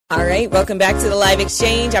All right, welcome back to the Live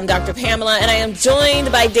Exchange. I'm Dr. Pamela, and I am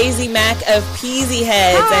joined by Daisy Mack of Peezy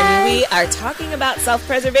Headz, and we are talking about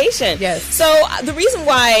self-preservation. Yes. So the reason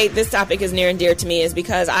why this topic is near and dear to me is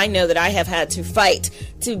because I know that I have had to fight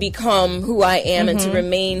to become who I am and to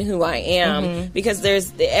remain who I am, because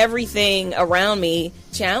there's everything around me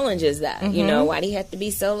challenges that. You know, why do you have to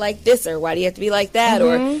be so like this, or why do you have to be like that,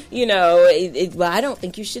 or, you know, well, I don't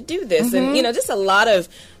think you should do this, and, you know, just a lot of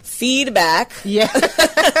feedback. Yeah.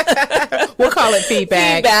 We'll call it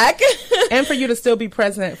feedback. And for you to still be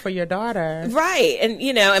present for your daughter. Right. And,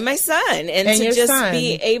 you know, and my son. And to just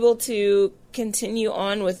be able to continue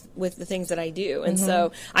on with the things that I do. And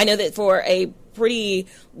so I know that for a pretty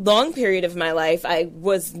long period of my life, I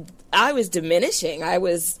was diminishing. I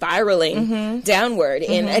was spiraling downward,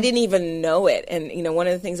 and I didn't even know it. And, you know, one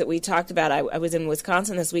of the things that we talked about, I was in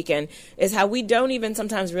Wisconsin this weekend, is how we don't even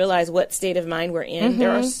sometimes realize what state of mind we're in.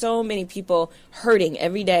 There are so many people hurting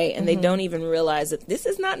every day, and they don't even realize that this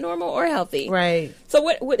is not normal or healthy. Right. So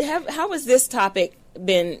how has this topic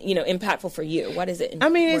been, you know, impactful for you? What is it? I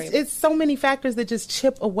mean, it's so many factors that just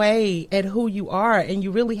chip away at who you are, and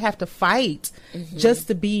you really have to fight just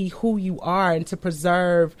to be who you are and to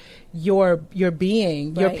preserve your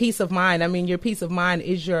being, your peace of mind. I mean, your peace of mind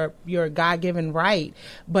is your God-given right,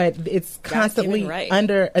 but it's constantly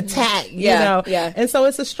under attack, you know? Yeah. And so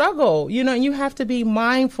it's a struggle, you know, and you have to be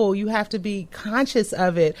mindful, you have to be conscious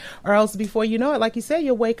of it, or else before you know it, like you said,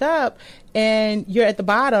 you'll wake up and you're at the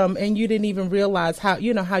bottom and you didn't even realize how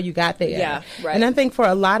you got there. Yeah, right. And I think for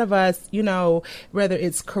a lot of us, you know, whether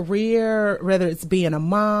it's career, whether it's being a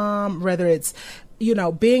mom, whether it's, you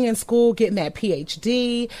know, being in school, getting that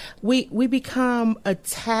PhD, we become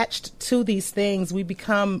attached to these things. We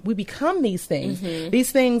become these things.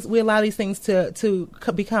 These things, we allow these things to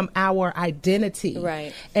become our identity.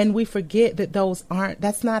 Right. And we forget that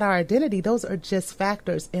that's not our identity. Those are just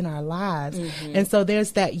factors in our lives. And so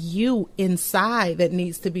there's that you inside that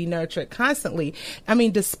needs to be nurtured constantly. I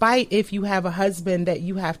mean, despite if you have a husband that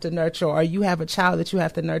you have to nurture, or you have a child that you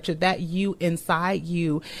have to nurture, that you inside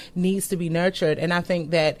you needs to be nurtured. And I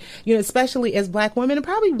think that, you know, especially as Black women, and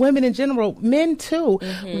probably women in general, men too,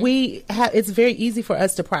 it's very easy for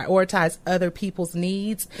us to prioritize other people's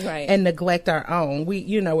needs and neglect our own.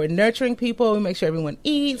 We're nurturing people. We make sure everyone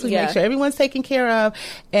eats. We make sure everyone's taken care of.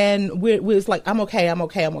 And we're just like, I'm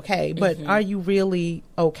okay. But are you really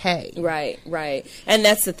okay? Right. And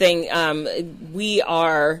that's the thing. We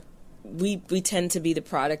tend to be the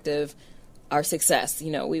product of our success.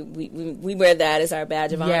 You know, we wear that as our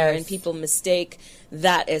badge of honor, and people mistake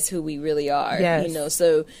that as who we really are. You know,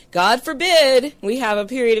 so God forbid we have a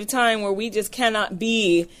period of time where we just cannot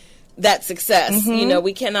be that success. You know,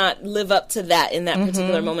 we cannot live up to that in that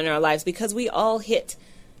particular moment in our lives, because we all hit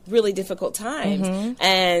really difficult times.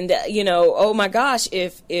 And, you know, oh my gosh,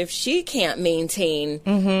 if she can't maintain,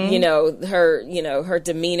 you know, her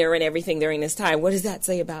demeanor and everything during this time, what does that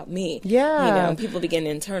say about me? Yeah. You know, people begin to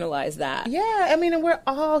internalize that. Yeah. I mean, and we're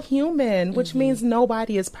all human, which means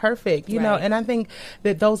nobody is perfect, you know, and I think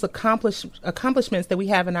that those accomplishments that we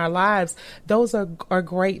have in our lives, those are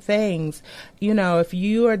great things. You know, if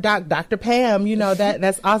you are Dr. Pam, you know,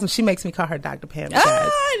 that's awesome. She makes me call her Dr. Pam. Guys,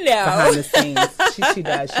 no. Behind the scenes. She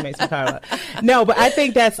does. She makes me call her. No, but I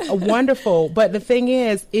think that's wonderful. But the thing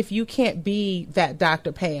is, if you can't be that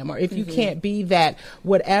Dr. Pam, or if you can't be that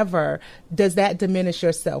whatever, does that diminish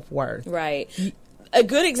your self-worth? Right. A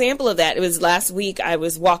good example of that, it was last week. I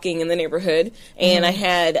was walking in the neighborhood, and I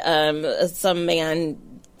had some man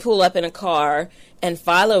pull up in a car and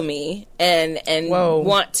follow me and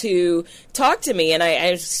want to talk to me. And I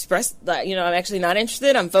expressed that, you know, I'm actually not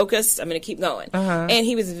interested. I'm focused. I'm going to keep going. And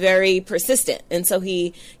he was very persistent. And so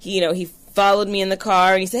he followed me in the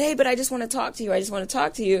car, and he said, hey, but I just want to talk to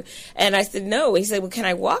you. And I said, no. He said, well, can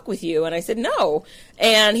I walk with you? And I said, no.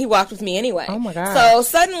 And he walked with me anyway. Oh my God. So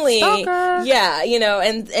suddenly, Stalker. yeah, you know,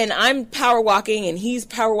 and I'm power walking, and he's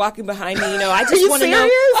power walking behind me. You know, I just want to know.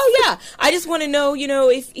 Serious? Oh yeah, I just want to know, you know,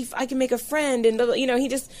 if I can make a friend, and you know,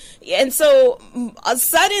 and so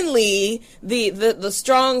suddenly the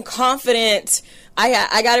strong, confident,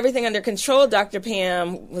 I got everything under control, Dr.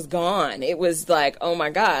 Pam, was gone. It was like, oh my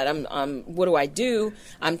God, what do I do?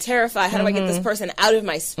 I'm terrified. How do I get this person out of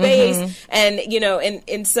my space? And, you know,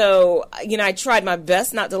 and so, you know, I tried my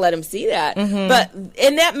best not to let him see that. But,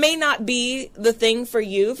 and that may not be the thing for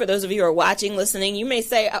you. For those of you who are watching, listening, you may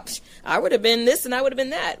say, oh, I would have been this and I would have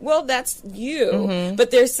been that. Well, that's you.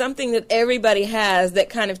 But there's something that everybody has that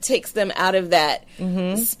kind of takes them out of that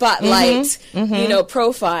spotlight, you know,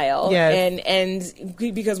 profile. Yes. And and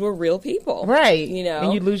because we're real people. Right. You know?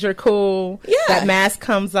 And you lose your cool. Yeah. That mask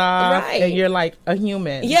comes off. Right. And you're like a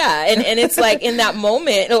human. Yeah. And it's like in that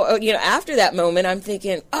moment, or, you know, after that moment, I'm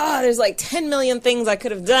thinking, there's like 10 million things I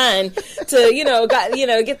could have done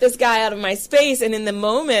to, get this guy out of my space. And in the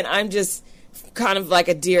moment, I'm just kind of like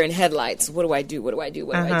a deer in headlights. What do I do? What do I do?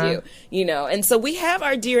 What do I do? You know, and so we have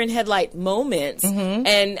our deer in headlight moments, and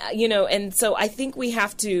and so I think we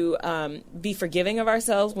have to be forgiving of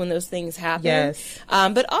ourselves when those things happen. Yes.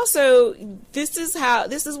 But also, this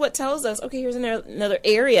is what tells us, okay, here's another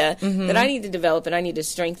area that I need to develop and I need to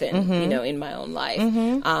strengthen, in my own life.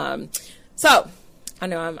 So. I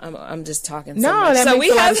know I'm just talking so much. That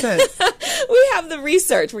makes a lot of sense. We have the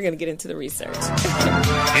research. We're going to get into the research.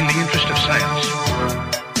 In the interest of science.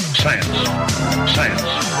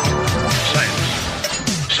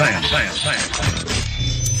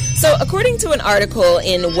 So according to an article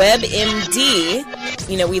in WebMD,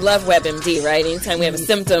 we love WebMD, right? Anytime we have a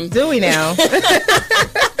symptom. Do we now?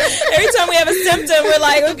 Every time we have a symptom, we're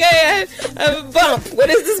like, okay, I have a bump. What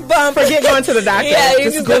is this bump? Forget going to the doctor. Yeah, you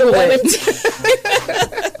just can go to WebMD.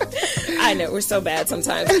 I know, we're so bad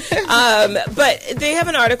sometimes. But they have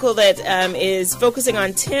an article that is focusing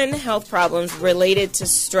on 10 health problems related to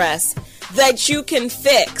stress that you can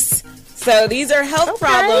fix. So these are health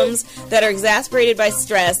problems that are exacerbated by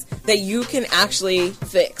stress that you can actually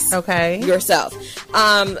fix yourself.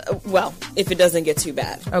 Well, if it doesn't get too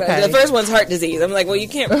bad. Okay. The first one's heart disease. I'm like, well,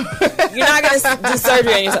 you're not going to do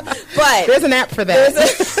surgery on yourself. But there's an app for that.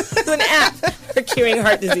 There's an app for curing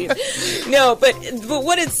heart disease. No, but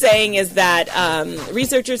what it's saying is that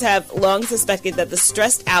researchers have long suspected that the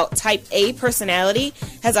stressed out type A personality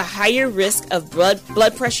has a higher risk of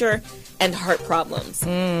blood pressure and heart problems.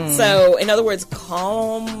 So, in other words,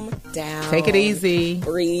 calm down. Take it easy.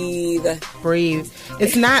 Breathe.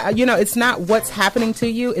 It's not, it's not what's happening to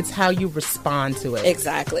you. It's how you respond to it.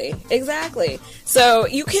 Exactly. So,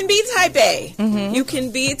 you can be type A. You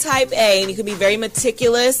can be type A, and you can be very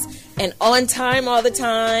meticulous and on time all the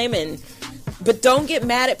time, but don't get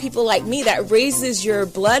mad at people like me. That raises your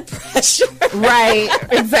blood pressure. Right,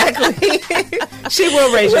 exactly. She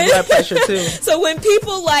will raise your blood pressure, too. So when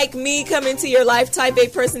people like me come into your life, type A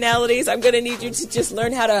personalities, I'm going to need you to just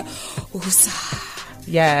learn how to woosah.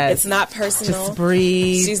 Yes. It's not personal. Just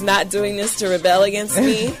breathe. She's not doing this to rebel against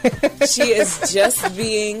me. She is just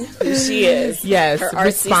being who she is. Yes. Her artsy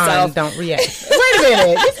respond, self. don't react. Wait a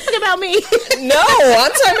minute. You're talking about me. No,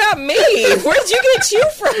 I'm talking about me. Where'd you get you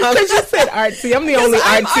from? Because you said artsy. I'm the only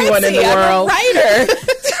artsy one in the world. I'm a writer.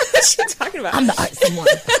 What's she talking about? I'm the artsy one.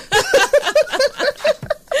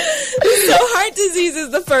 So heart disease is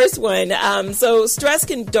the first one. So stress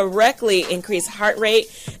can directly increase heart rate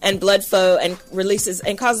and blood flow and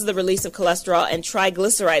causes the release of cholesterol and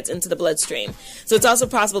triglycerides into the bloodstream. So it's also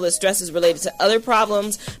possible that stress is related to other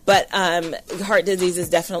problems, but heart disease is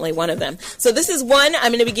definitely one of them. So this is one.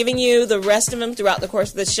 I'm going to be giving you the rest of them throughout the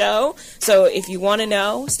course of the show. So if you want to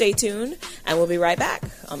know, stay tuned, and we'll be right back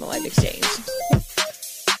on the Live Exchange.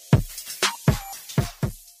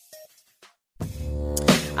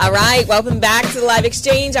 All right, welcome back to the Live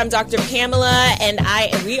Exchange. I'm Dr. Pamela, and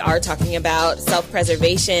we are talking about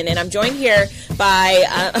self-preservation, and I'm joined here by,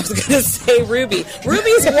 I was going to say Ruby.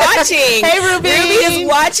 Ruby's watching. Hey, Ruby. Ruby is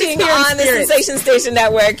watching on the Sensation Station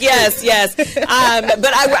Network. Yes.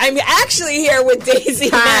 But I'm actually here with Daisy.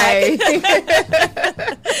 Hi.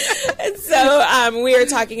 And so we are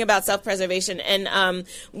talking about self-preservation, and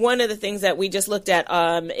one of the things that we just looked at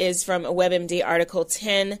is from a WebMD article,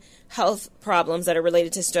 10 health problems that are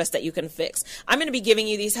related to stress that you can fix. I'm going to be giving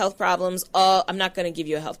you these health problems. I'm not going to give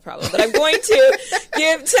you a health problem, but I'm going to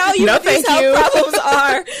tell you what these health problems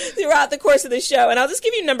are throughout the course of the show. And I'll just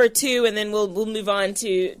give you number 2, and then we'll move on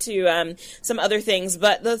to some other things.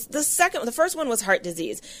 But the first one was heart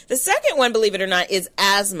disease. The second one, believe it or not, is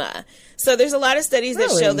asthma. So there's a lot of studies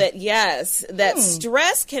that show that, yes, that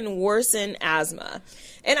stress can worsen asthma.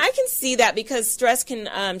 And I can see that because stress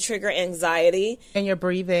can trigger anxiety. And you're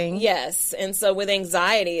breathing. Yes. And so with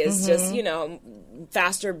anxiety, it's just,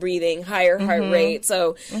 faster breathing, higher heart rate.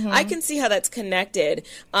 So I can see how that's connected.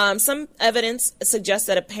 Some evidence suggests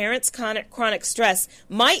that a parent's chronic stress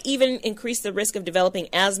might even increase the risk of developing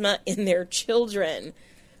asthma in their children.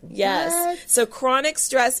 Yes. What? So chronic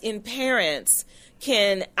stress in parents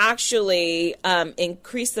can actually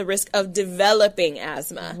increase the risk of developing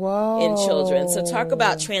asthma in children. So talk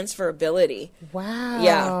about transferability.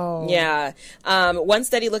 Wow. Yeah. One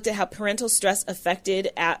study looked at how parental stress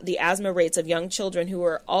affected the asthma rates of young children who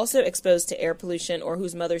were also exposed to air pollution or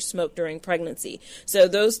whose mothers smoked during pregnancy. So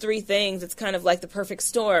those three things, it's kind of like the perfect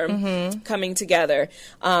storm coming together.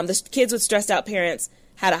 The kids with stressed out parents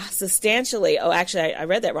had a substantially, I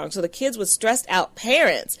read that wrong. So the kids with stressed out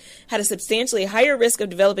parents had a substantially higher risk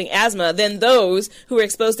of developing asthma than those who were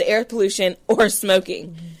exposed to air pollution or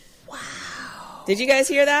smoking. Wow. Did you guys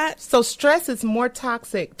hear that? So stress is more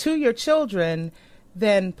toxic to your children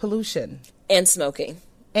than pollution. And smoking.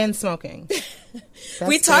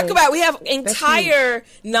 We have entire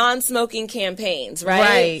non-smoking campaigns,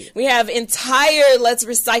 right? We have entire let's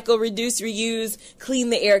recycle, reduce, reuse, clean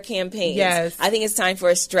the air campaigns. Yes. I think it's time for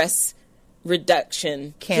a stress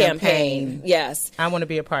reduction campaign. Yes. I want to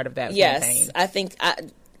be a part of that campaign. I think... I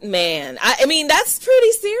mean, that's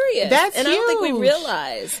pretty serious. That's huge. I don't think we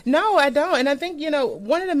realize. No, I don't. And I think,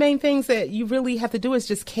 one of the main things that you really have to do is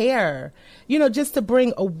just care, just to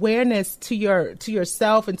bring awareness to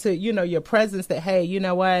yourself and to, your presence that, hey, you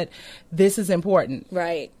know what, this is important.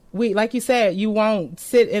 Right. Like you said, you won't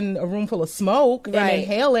sit in a room full of smoke and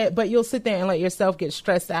inhale it, but you'll sit there and let yourself get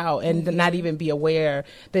stressed out and not even be aware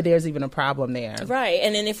that there's even a problem there. Right.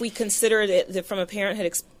 And then if we consider it from a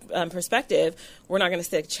parenthood perspective, we're not going to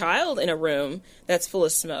stick a child in a room that's full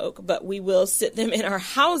of smoke, but we will sit them in our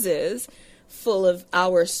houses full of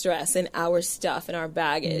our stress and our stuff and our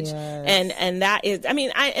baggage. Yes. And that is,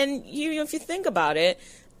 if you think about it,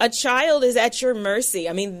 a child is at your mercy.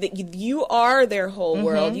 I mean, you are their whole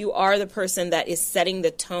world. You are the person that is setting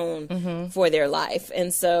the tone for their life.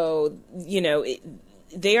 And so,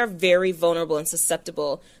 they are very vulnerable and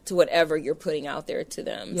susceptible to whatever you're putting out there to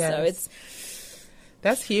them. Yes. So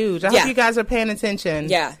that's huge. I hope you guys are paying attention.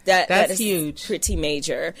 Yeah, that's huge. Pretty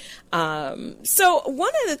major. So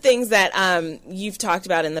one of the things that you've talked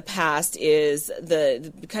about in the past is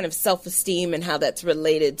the kind of self-esteem and how that's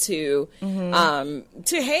related to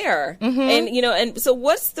hair. And so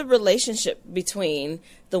what's the relationship between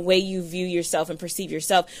the way you view yourself and perceive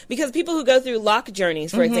yourself? Because people who go through lock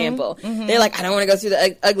journeys, for example, they're like, I don't want to go through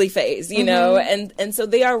the ugly phase, and so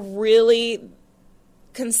they are really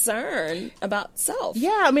concern about self.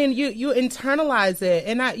 Yeah, I mean, you internalize it,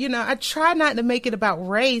 and I try not to make it about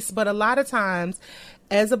race, but a lot of times,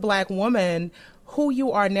 as a Black woman, who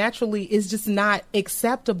you are naturally is just not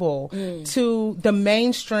acceptable to the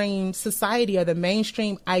mainstream society or the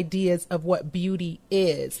mainstream ideas of what beauty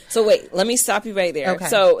is. So wait, let me stop you right there. Okay.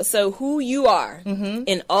 So who you are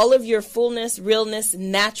in all of your fullness, realness,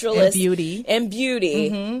 naturalness, and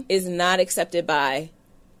beauty is not accepted by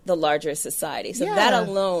the larger society. So that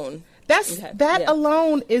alone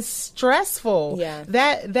alone is stressful. Yeah.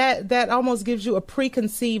 That almost gives you a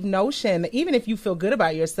preconceived notion that even if you feel good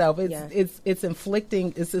about yourself, it's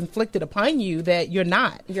inflicted upon you that you're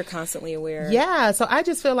not. You're constantly aware. Yeah. So I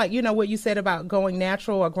just feel like, what you said about going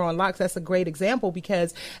natural or growing locks, that's a great example,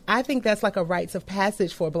 because I think that's like a rites of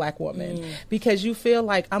passage for a Black woman, because you feel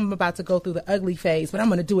like I'm about to go through the ugly phase, but I'm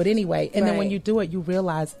going to do it anyway. And then when you do it, you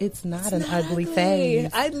realize it's not an ugly phase.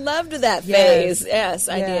 I loved that phase. Yes,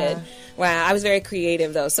 I did. Wow, I was very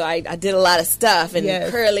creative though, so I did a lot of stuff and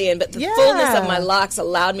curly, but the fullness of my locks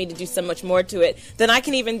allowed me to do so much more to it than I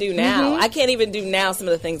can even do now. I can't even do now some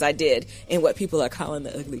of the things I did in what people are calling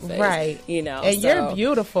the ugly phase. Right. And you're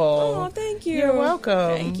beautiful. Oh, thank you. You're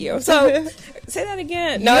welcome. Thank you. So, say that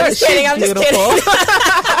again. No, I'm just kidding. I'm just kidding.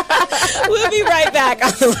 We'll be right back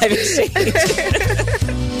on the Live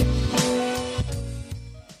Exchange.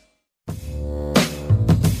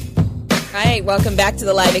 Hi, welcome back to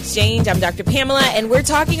the Live Exchange. I'm Dr. Pamela, and we're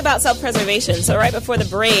talking about self-preservation. So right before the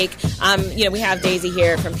break, we have Daisy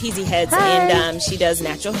here from Peezy Headz, and she does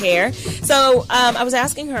natural hair. So I was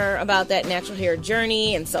asking her about that natural hair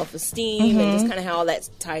journey and self-esteem and just kind of how all that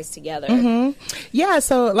ties together. Yeah,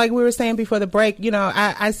 so like we were saying before the break,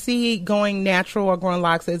 I see going natural or growing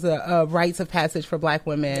locks as a rites of passage for Black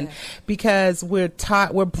women, because we're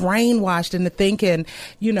brainwashed into thinking,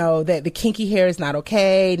 that the kinky hair is not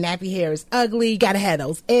okay, nappy hair is ugly, gotta have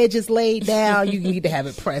those edges laid down, you need to have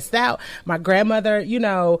it pressed out. My grandmother,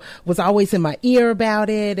 was always in my ear about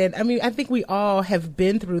it, and I think we all have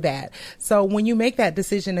been through that. So when you make that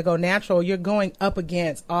decision to go natural, you're going up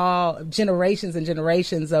against all generations and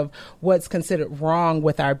generations of what's considered wrong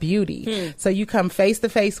with our beauty. So you come face to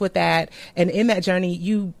face with that, and in that journey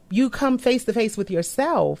you come face to face with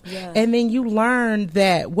yourself, and then you learn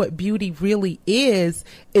that what beauty really is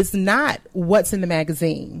not what's in the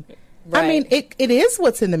magazine. I mean, it is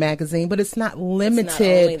what's in the magazine, but it's not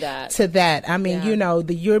limited to that. I mean, you know,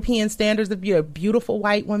 the European standards of beautiful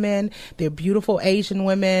white women, they're beautiful Asian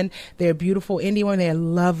women, they're beautiful Indian women, they're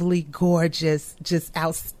lovely, gorgeous, just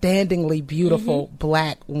outstandingly beautiful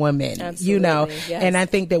black women. Absolutely. You know, and I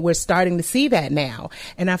think that we're starting to see that now.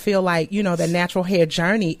 And I feel like, you know, the natural hair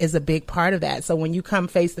journey is a big part of that. So when you come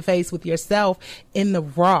face to face with yourself in the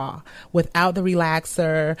raw, without the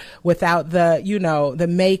relaxer, without the, you know, the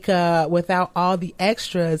makeup, without all the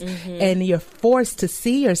extras, and you're forced to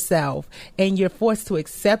see yourself and you're forced to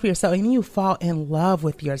accept yourself, and you fall in love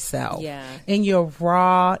with yourself in your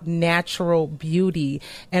raw, natural beauty.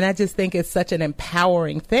 And I just think it's such an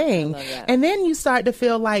empowering thing. And then you start to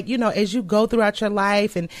feel like, you know, as you go throughout your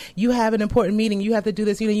life and you have an important meeting, you have to do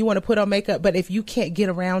this, you know, you want to put on makeup, but if you can't get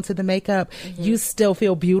around to the makeup, you still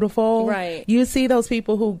feel beautiful. Right. You see those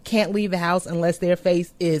people who can't leave the house unless their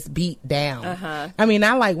face is beat down. I mean,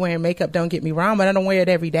 I like wearing makeup, don't get me wrong, but I don't wear it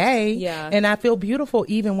every day. Yeah. And I feel beautiful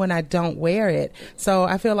even when I don't wear it. So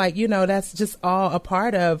I feel like, you know, that's just all a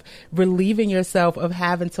part of relieving yourself of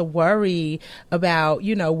having to worry about,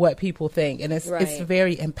 you know, what people think. And it's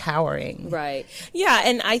very empowering. Right. Yeah.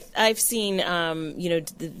 And I've seen, you know,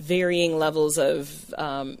 the varying levels of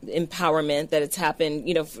empowerment that it's happened,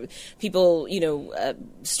 you know, for people, you know,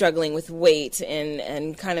 struggling with weight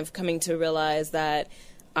and kind of coming to realize that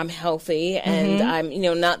I'm healthy and I'm, you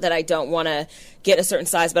know, not that I don't want to get a certain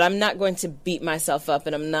size, but I'm not going to beat myself up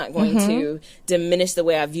and I'm not going to diminish the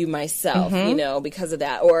way I view myself, you know, because of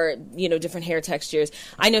that, or, you know, different hair textures.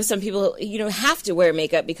 I know some people, you know, have to wear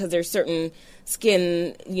makeup because there's certain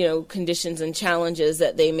skin, you know, conditions and challenges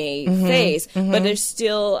that they may face, but there's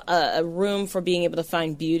still a room for being able to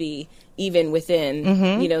find beauty even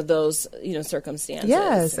within, you know, those, you know, circumstances.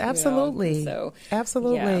 Yes, absolutely. You know? So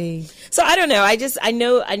absolutely. Yeah. So I don't know.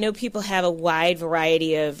 I know people have a wide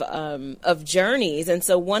variety of journeys. And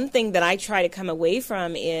so one thing that I try to come away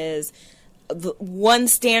from is the one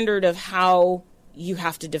standard of how you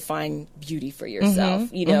have to define beauty for yourself,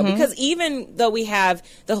 you know, because even though we have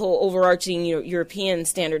the whole overarching, you know, European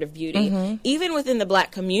standard of beauty, even within the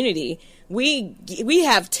Black community, we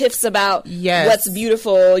have tiffs about what's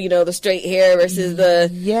beautiful, you know, the straight hair versus the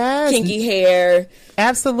kinky hair.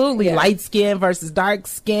 Absolutely. Yeah. Light skin versus dark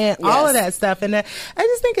skin, all of that stuff. And I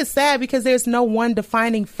just think it's sad because there's no one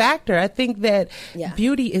defining factor. I think that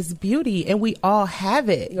beauty is beauty and we all have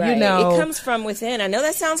it, you know. It comes from within. I know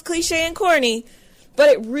that sounds cliche and corny, but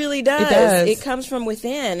it really does. It does. It comes from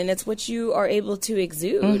within, and it's what you are able to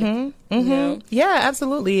exude. You know? Yeah,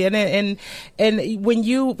 absolutely. And when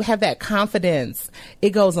you have that confidence, it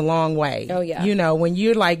goes a long way. Oh yeah. You know, when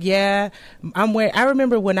you're like, I'm wearing. I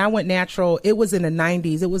remember when I went natural. It was in the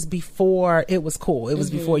 90s. It was before it was cool. It was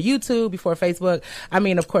before YouTube, before Facebook. I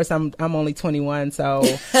mean, of course, I'm only 21, so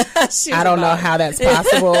I don't know how that's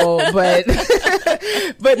possible, but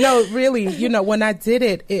but no, really, you know, when I did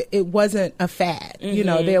it, it wasn't a fad. You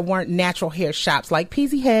know, there weren't natural hair shops like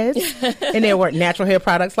Peezy Headz, and there weren't natural hair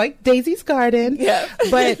products like Daisy's Garden. Yeah.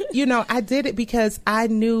 But, you know, I did it because I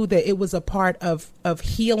knew that it was a part of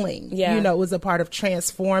healing. Yeah. You know, it was a part of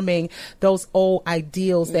transforming those old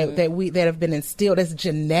ideals that have been instilled, that's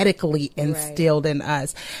genetically instilled in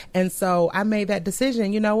us. And so I made that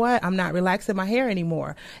decision. You know what? I'm not relaxing my hair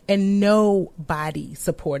anymore. And nobody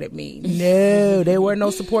supported me. No, there were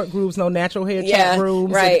no support groups, no natural hair chat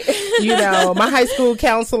rooms. Right. And, you know, my high school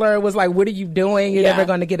counselor was like, what are you doing? You're never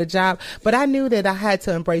going to get a job. But I knew that I had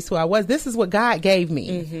to embrace who I was. This is what God gave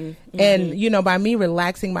me. And, you know, by me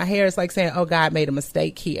relaxing my hair, it's like saying, oh, God made a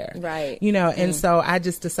mistake here. Right. You know, and so I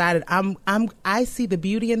just decided I see the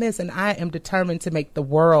beauty in this, and I am determined to make the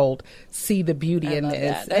world see the beauty in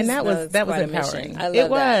this. And that was empowering.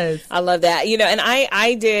 I love that. You know, and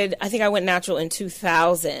I think I went natural in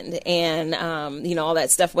 2000, and, you know, all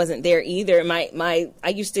that stuff wasn't there either.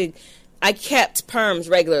 I kept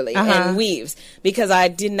perms regularly and weaves because I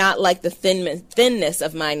did not like the thinness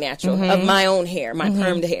of my natural, of my own hair, my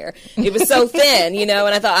permed hair. It was so thin, you know,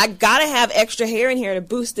 and I thought I gotta have extra hair in here to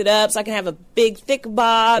boost it up so I can have a big, thick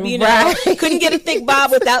bob, you know. Right. Couldn't get a thick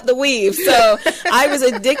bob without the weave. So I was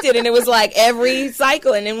addicted, and it was like every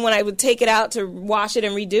cycle. And then when I would take it out to wash it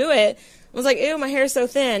and redo it, I was like, ew, my hair is so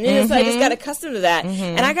thin. And so I just got accustomed to that.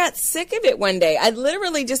 And I got sick of it one day. I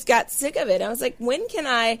literally just got sick of it. I was like, when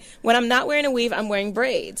I'm not wearing a weave, I'm wearing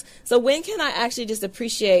braids. So when can I actually just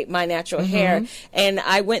appreciate my natural hair? And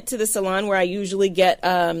I went to the salon where I usually get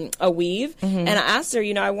a weave. And I asked her,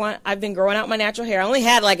 you know, I've been growing out my natural hair. I only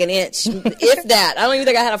had like an inch, if that. I don't even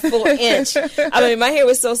think I had a full inch. I mean, my hair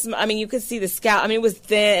was so small. I mean, you could see the scalp. I mean, it was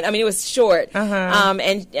thin. I mean, it was short.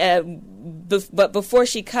 And but before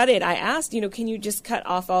she cut it, I asked, can you just cut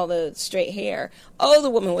off all the straight hair? Oh, the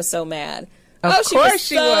woman was so mad. She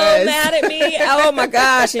was mad at me. Oh my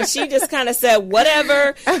gosh. And she just kind of said,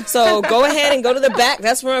 whatever. So go ahead and go to the back.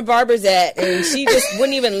 That's where my barber's at. And she just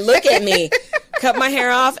wouldn't even look at me. Cut my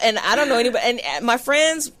hair off. And I don't know anybody. And my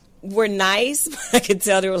friends were nice. I could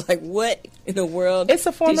tell they were like, what in the world? It's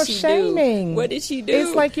a form of shaming. What did she do?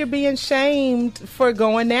 It's like you're being shamed for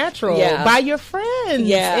going natural by your friends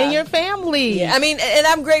and your family. Yeah. I mean, and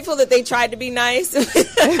I'm grateful that they tried to be nice. But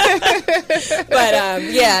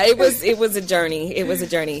it was a journey. It was a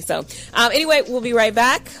journey. So anyway, we'll be right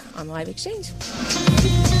back on Live Exchange.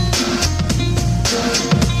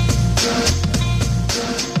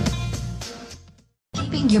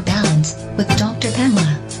 Keeping your balance with Dr.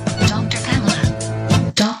 Pamela. Dr.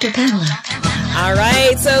 Pamela. Dr. Pamela. All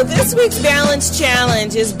right, so this week's Balance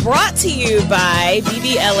Challenge is brought to you by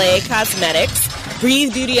BBLA Cosmetics.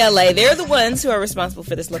 Breathe Beauty LA. They're the ones who are responsible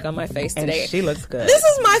for this look on my face today. And she looks good. This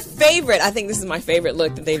is my favorite. I think this is my favorite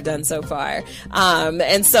look that they've done so far.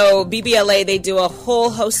 And so BBLA, they do a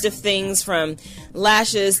whole host of things from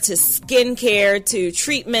lashes to skincare to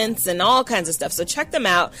treatments and all kinds of stuff. So check them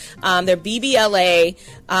out. They're BBLA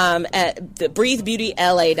at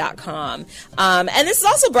breathebeautyla.com. And this is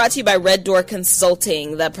also brought to you by Red Door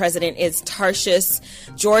Consulting. The president is Tarshish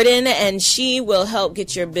Jordan, and she will help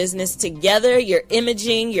get your business together, your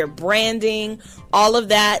imaging, your branding, all of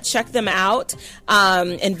that. Check them out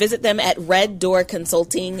and visit them at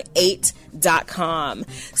reddoorconsulting8.com.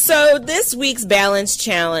 So this week's Balance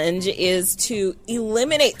Challenge is to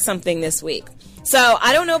eliminate something this week. So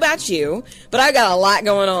I don't know about you, but I got a lot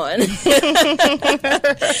going on.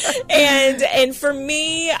 and for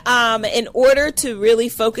me, in order to really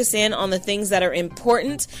focus in on the things that are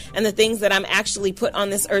important and the things that I'm actually put on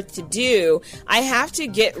this earth to do, I have to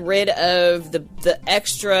get rid of the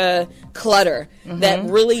extra clutter that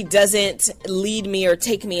really doesn't lead me or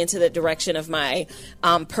take me into the direction of my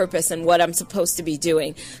purpose and what I'm supposed to be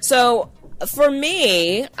doing. So for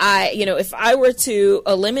me, if I were to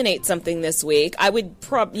eliminate something this week, I would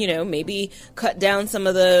maybe cut down some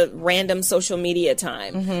of the random social media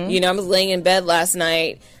time. I was laying in bed last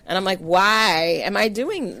night and I'm like, why am I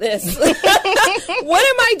doing this? What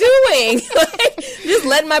am I doing? Just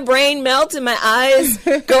letting my brain melt and my eyes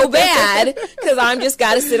go bad because I'm just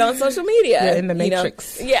got to sit on social media. Yeah, in the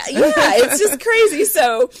Matrix. Yeah, it's just crazy.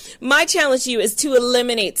 So my challenge to you is to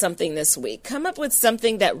eliminate something this week. Come up with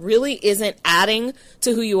something that really isn't adding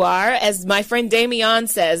to who you are. As my friend Damian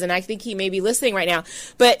says, and I think he may be listening right now,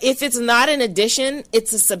 but if it's not an addition,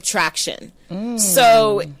 it's a subtraction.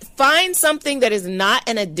 So find something that is not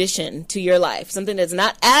an addition to your life, something that's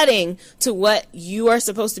not adding to what you are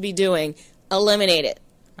supposed to be doing. Eliminate it.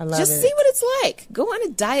 I love Just it. see what it's like. Go on a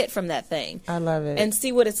diet from that thing. I love it. And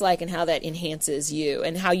see what it's like and how that enhances you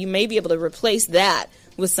and how you may be able to replace that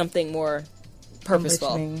with something more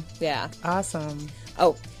purposeful. Enriching. Yeah. Awesome.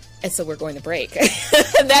 Oh, and so we're going to break.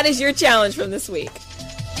 That is your challenge from this week.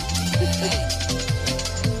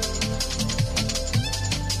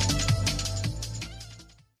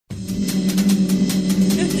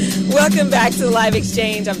 Welcome back to the Live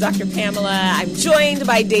Exchange. I'm Dr. Pamela. I'm joined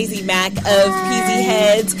by Daisy Mack of Peezy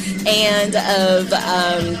Headz and of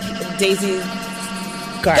Daisy's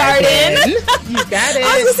Garden. You got it.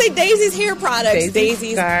 I was going to say Daisy's hair products.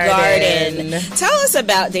 Daisy's Garden. Tell us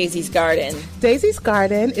about Daisy's Garden. Daisy's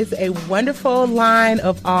Garden is a wonderful line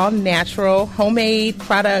of all natural, homemade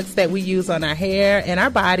products that we use on our hair and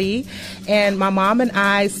our body. And my mom and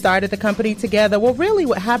I started the company together. Well, really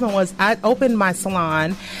what happened was I opened my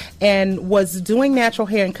salon and was doing natural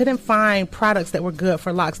hair and couldn't find products that were good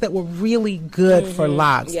for locks, that were really good for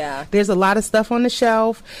locks. Yeah. There's a lot of stuff on the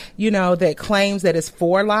shelf, that claims that it's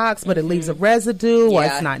for locks, but it leaves a residue or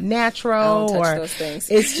it's not natural or or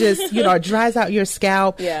it's just, it dries out your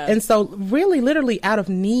scalp. Yeah. And so really, literally out of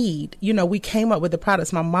need, we came up with the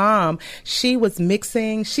products. My mom, she was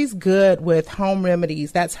mixing. She's good with home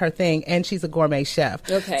remedies. That's her thing. And she's a gourmet chef.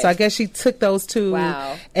 Okay. So I guess she took those two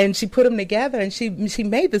and she put them together and she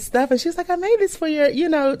made this stuff. And she was like, I made this for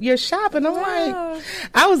your shop. And I'm like,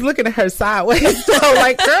 I was looking at her sideways. So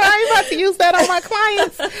like, girl, I ain't about to use that on my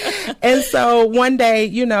clients. And so one day,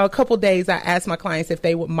 a couple days, I asked my clients if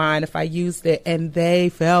they would mind if I used it, and they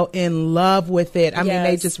fell in love with it. I mean,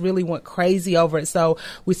 they just really went crazy over it. So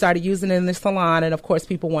we started using it in the salon, and of course,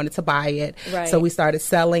 people wanted to buy it. Right. So we started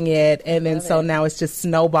selling it, and then now it's just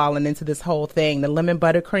snowballing into this whole thing. The lemon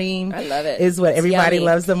buttercream, I love it. Is what everybody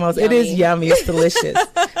loves the most. Yummy. It is yummy. It's delicious.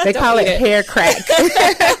 They call it hair crack.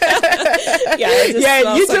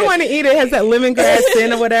 You do want to eat it. It has that lemongrass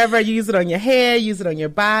scent or whatever. You use it on your hair, use it on your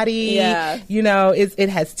body. Yeah. You know, it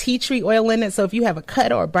has tea tree oil in it. So if you have a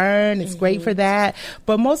cut or a burn, it's great for that.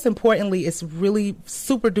 But most importantly, it's really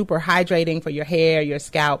super duper hydrating for your hair, your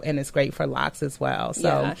scalp, and it's great for locks as well.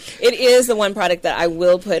 So it is the one product that I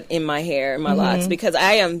will put in my hair, in my locks, because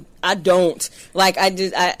I don't like,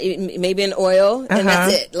 maybe an oil and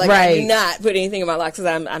that's it. Like I do not put anything in my locks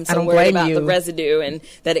because I'm so worried about the residue and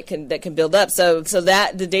that can build up. So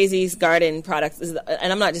that the Daisy's Garden product is,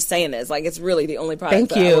 and I'm not just saying this, like it's really the only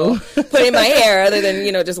product I will put in my hair other than,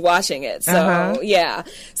 just washing it. So yeah.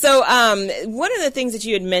 So one of the things that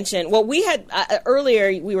you had mentioned, well, we had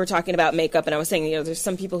earlier we were talking about makeup, and I was saying, there's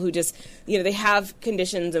some people who just, they have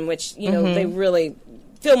conditions in which, they really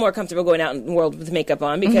feel more comfortable going out in the world with makeup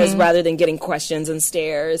on because rather than getting questions and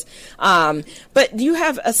stares. But do you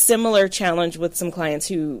have a similar challenge with some clients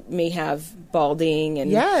who may have balding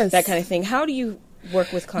and that kind of thing? How do you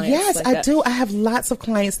work with clients? Yes, like I that? do. I have lots of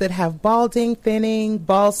clients that have balding, thinning,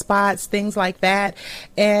 bald spots, things like that.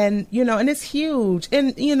 And, and it's huge.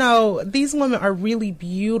 And, these women are really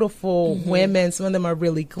beautiful women. Some of them are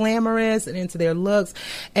really glamorous and into their looks.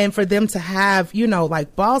 And for them to have,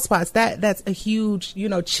 like bald spots, that's a huge,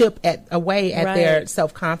 chip away at their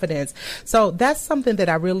self-confidence. So that's something that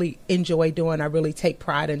I really enjoy doing. I really take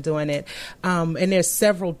pride in doing it. And there's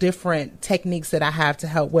several different techniques that I have to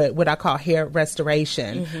help with what I call hair restoration.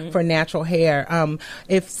 For natural hair.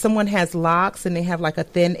 If someone has locks and they have like a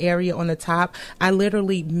thin area on the top, I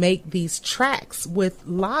literally make these tracks with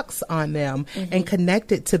locks on them and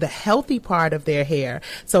connect it to the healthy part of their hair.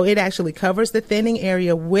 So it actually covers the thinning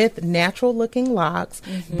area with natural looking locks,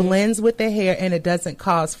 blends with their hair, and it doesn't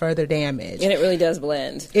cause further damage. And it really does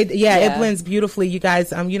blend. It blends beautifully. You guys,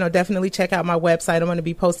 definitely check out my website. I'm going to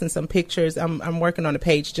be posting some pictures. I'm working on a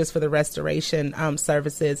page just for the restoration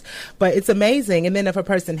services, but it's amazing. And then if a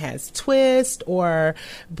person has twists or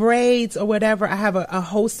braids or whatever, I have a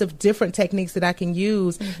host of different techniques that I can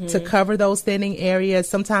use to cover those thinning areas.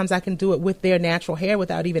 Sometimes I can do it with their natural hair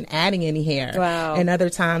without even adding any hair. Wow. And other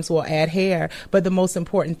times we'll add hair. But the most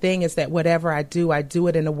important thing is that whatever I do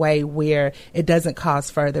it in a way where it doesn't cause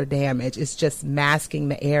further damage. It's just masking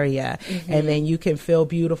the area. And then you can feel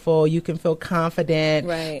beautiful. You can feel confident.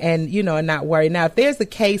 And, and not worry. Now, if there's a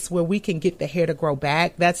case where we can get the hair to grow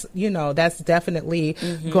back, that's definitely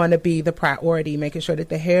going to be the priority, making sure that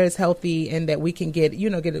the hair is healthy and that we can get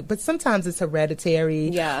it. But sometimes it's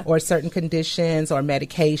hereditary or certain conditions or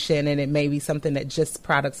medication, and it may be something that just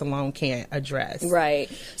products alone can't address. Right.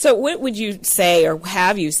 So what would you say, or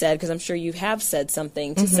have you said, because I'm sure you have said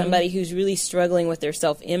something to somebody who's really struggling with their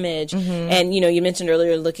self-image, and you mentioned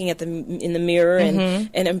earlier looking at in the mirror and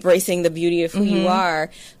embracing the beauty of who you are,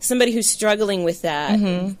 somebody who's struggling with that,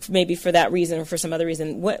 maybe for that reason or for some other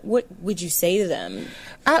reason, what would you say to them?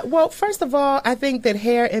 Well, first of all, I think that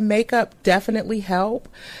hair and makeup definitely help.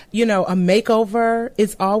 A makeover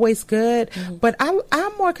is always good, but I'm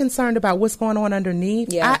more concerned about what's going on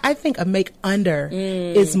underneath. I think a make under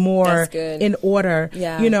is more in order.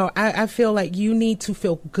 I feel like you need to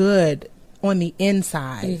feel good on the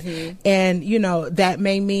inside. And, that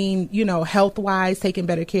may mean, health-wise, taking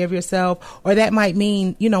better care of yourself, or that might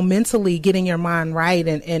mean, mentally getting your mind right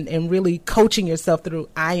and really coaching yourself through,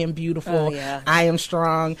 I am beautiful, I am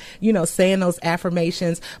strong, saying those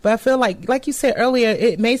affirmations. But I feel like you said earlier,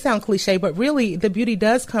 it may sound cliche, but really the beauty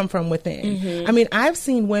does come from within. I mean, I've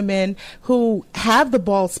seen women who have the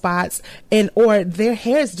bald spots or their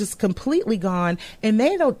hair is just completely gone, and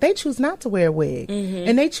they choose not to wear a wig,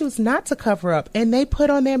 and they choose not to cover up, and they put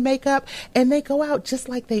on their makeup and they go out just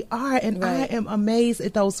like they are. And I am amazed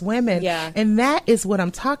at those women. And that is what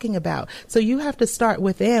I'm talking about. So you have to start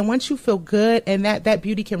within. Once you feel good and that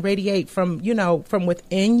beauty can radiate from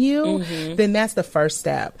within you, then that's the first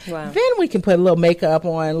step. Then we can put a little makeup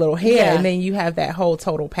on, a little hair, and then you have that whole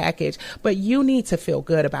total package. But you need to feel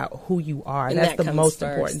good about who you are. And that's the most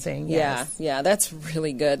important thing. Yeah, that's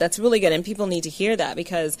really good. That's really good. And people need to hear that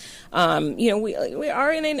because, we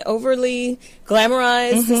are in an overly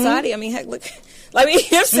glamorized society. I mean, heck, look. I'm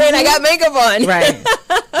saying I got makeup on. Right.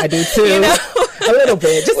 I do too. A little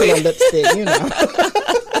bit. Just a little lipstick,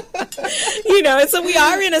 And so we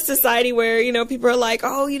are in a society where, people are like,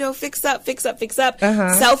 oh, fix up.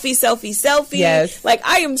 Selfie. Yes. Like,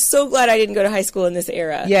 I am so glad I didn't go to high school in this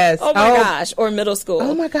era. Yes. Oh my gosh. Or middle school.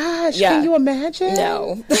 Oh my gosh. Can you imagine?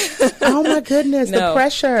 No. Oh my goodness. No. The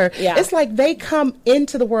pressure. Yeah. It's like they come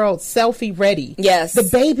into the world selfie ready. Yes. The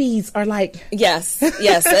babies are like. Yes.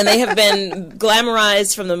 And they have been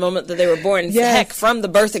glamorized from the moment that they were born. Heck, from the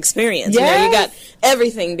birth experience. You got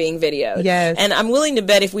everything being videoed. Yes. And I'm willing to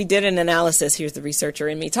bet if we did an analysis analysis, here's the researcher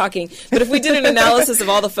in me talking, but if we did an analysis of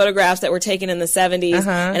all the photographs that were taken in the 70s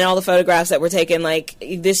and all the photographs that were taken like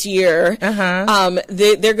this year,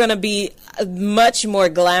 they're going to be much more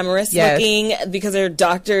glamorous looking because they're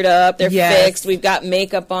doctored up, they're fixed, we've got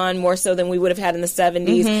makeup on more so than we would have had in the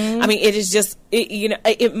 70s. I mean, it is just,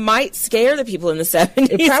 it might scare the people in the 70s.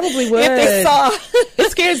 It probably would. If they saw.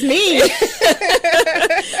 It scares me.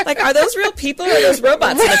 Like, are those real people or are those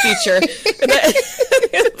robots in the future?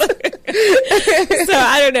 So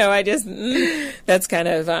I don't know. I just, that's kind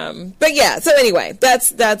of, but yeah. So anyway,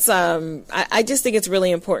 that's I just think it's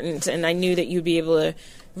really important. And I knew that you'd be able to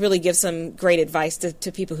really give some great advice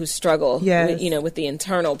to people who struggle with the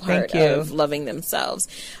internal part of loving themselves.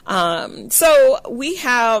 So we're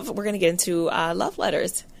going to get into love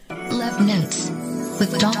letters. Love Notes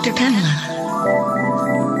with Dr. Pamela.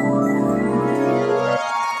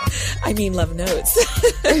 I mean, love notes.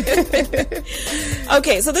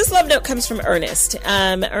 Okay, so this love note comes from Ernest.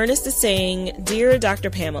 Ernest is saying, "Dear Dr.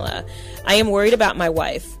 Pamela, I am worried about my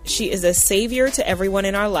wife. She is a savior to everyone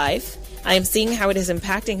in our life. I am seeing how it is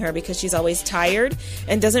impacting her because she's always tired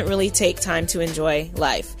and doesn't really take time to enjoy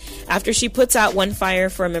life. After she puts out one fire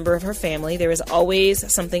for a member of her family, there is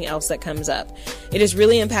always something else that comes up. It is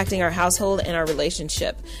really impacting our household and our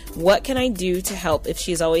relationship. What can I do to help if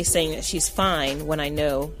she's always saying that she's fine when I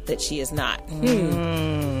know that she is not?"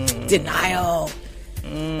 Denial.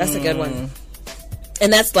 That's a good one.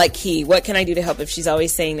 And that's like key. What can I do to help if she's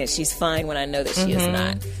always saying that she's fine when I know that she is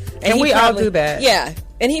not? And we all do that. Yeah.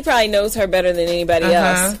 And he probably knows her better than anybody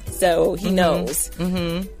else. So he knows.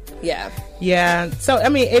 Yeah. Yeah. So, I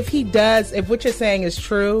mean, if what you're saying is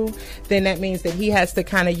true, then that means that he has to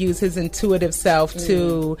kind of use his intuitive self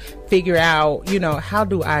to figure out, how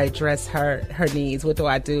do I address her needs? What do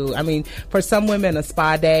I do? I mean, for some women, a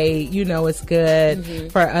spa day, is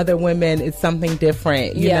good. For other women, it's something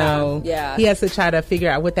different, you know? Yeah. He has to try to figure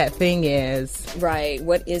out what that thing is. Right.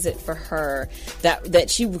 What is it for her that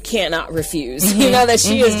she cannot refuse? That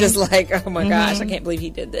she is just like, oh my gosh, I can't believe he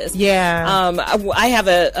did this. Yeah. I have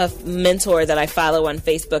a mentor that I follow on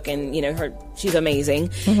Facebook, and she's amazing,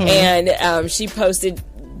 and she posted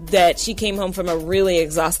that she came home from a really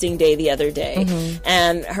exhausting day the other day,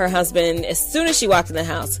 and her husband, as soon as she walked in the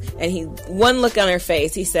house, and one look on her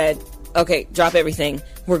face, he said, "Okay, drop everything.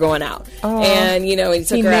 We're going out." And he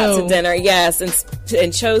took her out to dinner,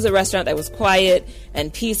 and chose a restaurant that was quiet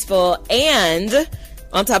and peaceful, and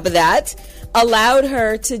on top of that, allowed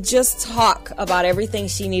her to just talk about everything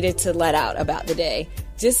she needed to let out about the day.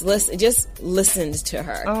 Just listened to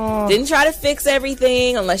her. Didn't try to fix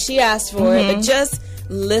everything unless she asked for it, but just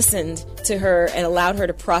listened to her and allowed her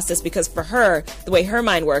to process, because for her, the way her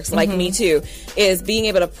mind works, like me too, is being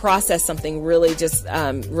able to process something really just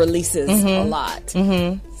releases a lot.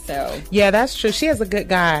 So yeah, that's true. She has a good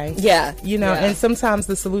guy. Yeah. And sometimes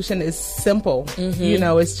the solution is simple.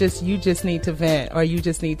 It's just, you just need to vent, or you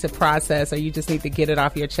just need to process, or you just need to get it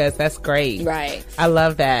off your chest. That's great. Right. I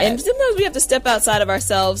love that. And sometimes we have to step outside of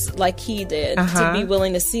ourselves like he did to be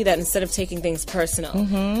willing to see that instead of taking things personal.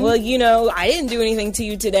 Well, I didn't do anything to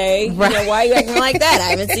you today. Right. Why are you acting like that? I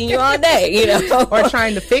haven't seen you all day, Or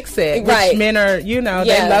trying to fix it. Right. Which men are,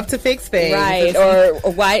 they love to fix things. Right.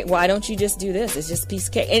 Or why don't you just do this? It's just a piece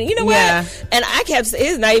of cake. And you know what? Yeah. And I kept,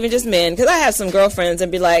 it's not even just men, because I have some girlfriends and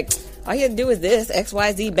be like, all you have to do is this, X,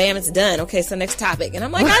 Y, Z, bam, it's done. Okay, so next topic. And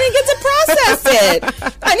I'm like, I didn't get to process it.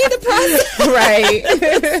 I need to process.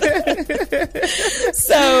 Right.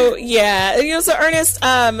 So, yeah. So Ernest,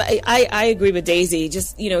 I agree with Daisy.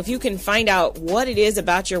 Just, if you can find out what it is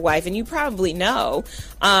about your wife, and you probably know,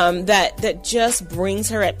 that just brings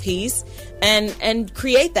her at peace, and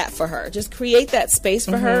create that for her. Just create that space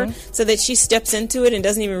for her so that she steps into it and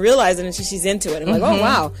doesn't even realize it until she's into it. I'm like, oh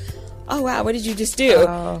wow, what did you just do?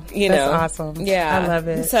 That's awesome. Yeah, I love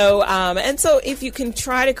it. So so if you can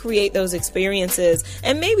try to create those experiences,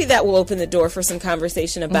 and maybe that will open the door for some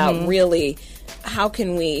conversation about really how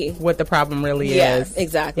can we, what the problem really is.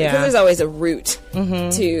 Exactly. Because there's always a root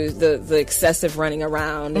to the excessive running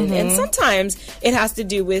around, and sometimes it has to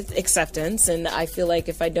do with acceptance. And I feel like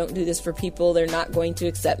if I don't do this for people, they're not going to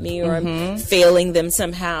accept me, or I'm failing them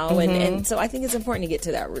somehow. And so I think it's important to get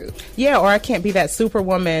to that root. Yeah, or I can't be that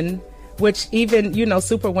superwoman. Which even,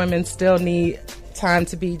 superwomen still need time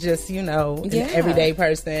to be just, an everyday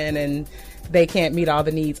person, and they can't meet all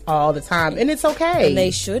the needs all the time. And it's okay. And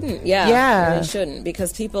they shouldn't. Yeah. They shouldn't,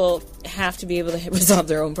 because people have to be able to resolve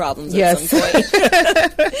their own problems at some point.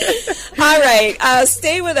 All right.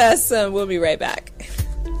 Stay with us. We'll be right back.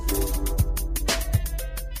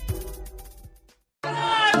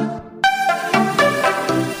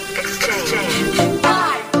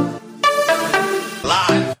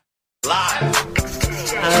 Live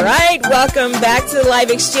right, welcome back to the Live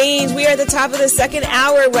Exchange. We are at the top of the second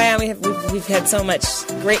hour. Wow, we've had so much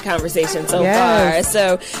great conversation so far.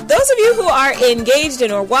 So those of you who are engaged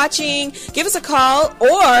and are watching, give us a call,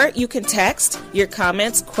 or you can text your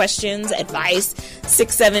comments, questions, advice,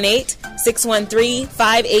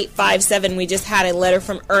 678-613-5857. We just had a letter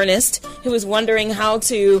from Ernest, who was wondering how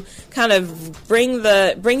to kind of bring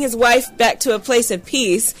his wife back to a place of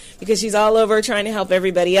peace, because she's all over trying to help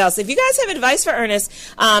everybody else. If you guys have advice for Ernest,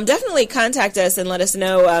 definitely contact us and let us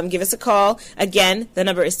know. Give us a call. Again, the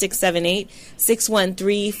number is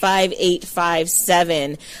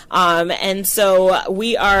 678-613-5857. And so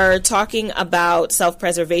we are talking about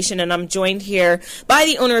self-preservation, and I'm joined here by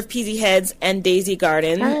the owner of Peezy Headz and Daisy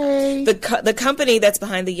Garden, the company that's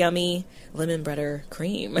behind the yummy lemon butter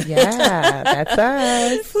cream. Yeah, that's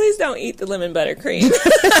us. Please don't eat the lemon butter cream.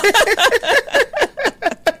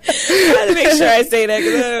 I had to make sure I say that,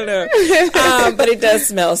 because I don't know. But it does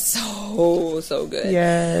smell so good.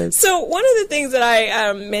 Yes. So one of the things that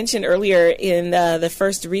I mentioned earlier in the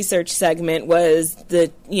first research segment was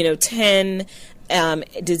the 10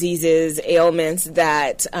 diseases, ailments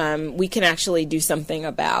that we can actually do something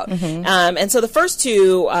about. And so the first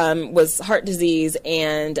two was heart disease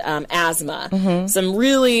and asthma. Some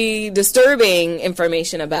really disturbing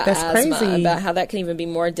information about asthma, crazy. about how that can even be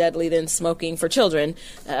more deadly than smoking for children,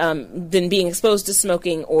 than being exposed to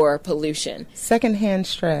smoking or pollution. Secondhand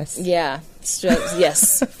stress. Yeah.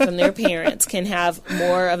 Yes, from their parents can have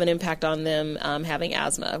more of an impact on them having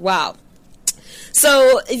asthma. Wow.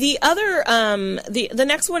 So the other, the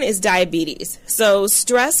next one is diabetes. So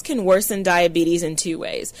stress can worsen diabetes in two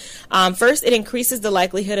ways. First, it increases the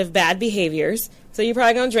likelihood of bad behaviors. So you're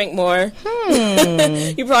probably going to drink more.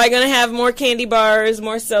 You're probably going to have more candy bars,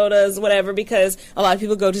 more sodas, whatever, because a lot of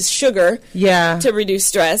people go to sugar to reduce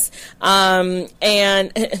stress. And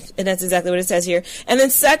that's exactly what it says here. And then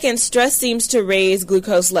second, stress seems to raise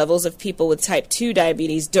glucose levels of people with type 2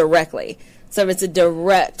 diabetes directly. So it's a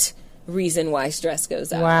direct reason why stress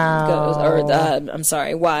goes up. Why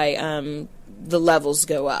the levels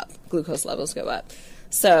go up, glucose levels go up.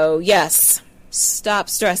 So yes, stop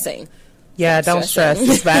stressing. Yeah, don't stress.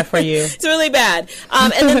 It's bad for you. It's really bad.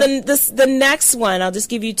 And then the next one, I'll just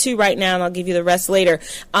give you two right now, and I'll give you the rest later.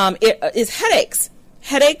 It is headaches.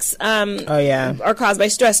 Headaches are caused by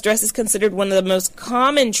stress. Stress is considered one of the most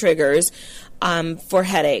common triggers for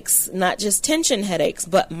headaches, not just tension headaches,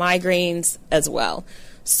 but migraines as well.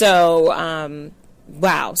 So,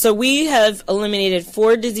 wow. So we have eliminated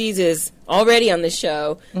 4 diseases already on the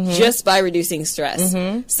show just by reducing stress.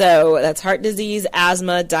 So that's heart disease,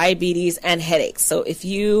 asthma, diabetes, and headaches. So if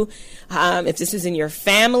you, if this is in your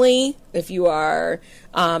family, if you are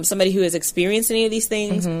somebody who has experienced any of these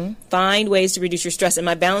things, find ways to reduce your stress. And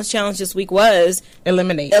my balance challenge this week was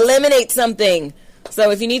eliminate something.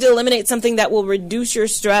 So if you need to eliminate something that will reduce your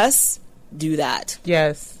stress, do that.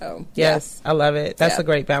 Yes. Yes. I love it. That's a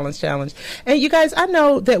great balance challenge. And you guys, I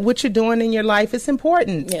know that what you're doing in your life is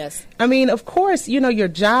important. Yes. I mean, of course, your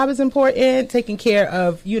job is important, taking care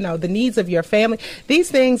of, the needs of your family. These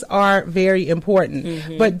things are very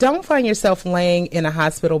important. But don't find yourself laying in a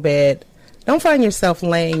hospital bed. Don't find yourself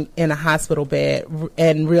laying in a hospital bed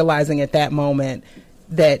and realizing at that moment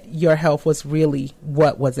that your health was really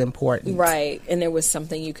what was important. Right. And there was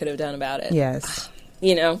something you could have done about it. Yes.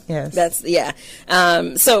 Yes. That's,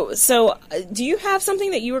 So do you have something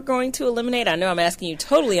that you were going to eliminate? I know I'm asking you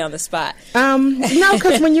totally on the spot. No,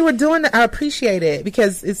 because when you were doing it, I appreciate it,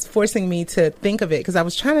 because it's forcing me to think of it, because I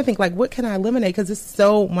was trying to think, like, what can I eliminate? Because there's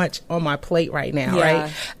so much on my plate right now,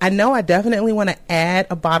 right? I know I definitely want to add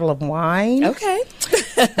a bottle of wine. Okay.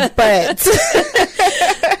 But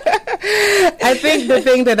I think the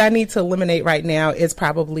thing that I need to eliminate right now is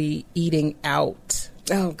probably eating out.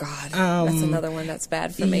 Oh, God. That's another one that's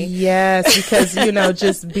bad for me. Yes, because,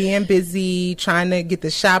 just being busy, trying to get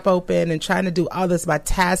the shop open and trying to do all this. My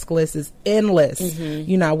task list is endless.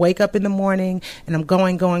 I wake up in the morning and I'm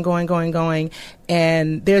going.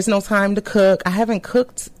 And there's no time to cook. I haven't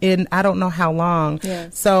cooked in I don't know how long. Yeah.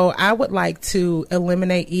 So I would like to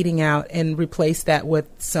eliminate eating out and replace that with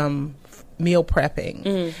some meal prepping.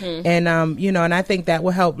 And and I think that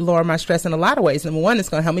will help lower my stress in a lot of ways. Number one, it's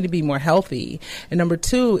going to help me to be more healthy, and number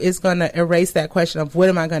two, it's going to erase that question of what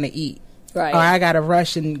am I going to eat, right? Or I got to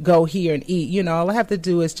rush and go here and eat. All I have to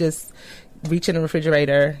do is just reach in the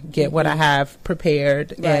refrigerator, get what I have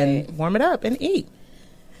prepared, and warm it up and eat.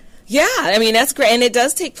 Yeah, I mean, that's great. And it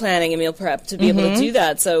does take planning and meal prep to be able to do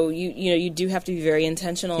that. So you do have to be very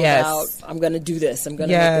intentional about, I'm going to do this. I'm going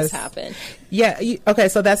to make this happen. Yeah. Okay.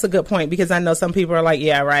 So that's a good point, because I know some people are like,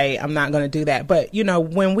 yeah, right, I'm not going to do that. But,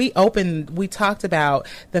 when we opened, we talked about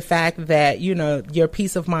the fact that, your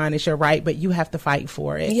peace of mind is your right, but you have to fight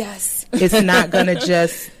for it. Yes. It's not going to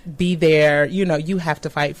just be there. You have to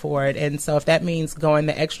fight for it. And so if that means going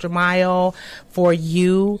the extra mile for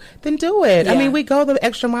you, then do it. Yeah. I mean, we go the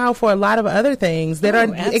extra mile for a lot of other things that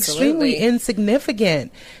are extremely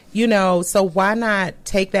insignificant. So why not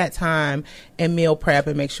take that time and meal prep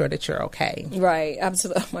and make sure that you're okay? Right,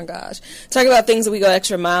 absolutely. Oh my gosh. Talk about things that we go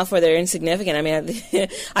extra mile for that are insignificant. I mean,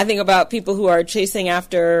 I think about people who are chasing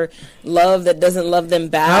after love that doesn't love them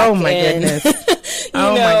back. Oh my goodness.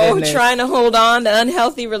 My goodness. Trying to hold on to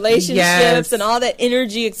unhealthy relationships and all that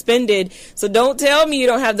energy expended. So don't tell me you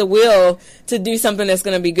don't have the will to do something that's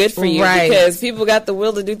going to be good for you, because people got the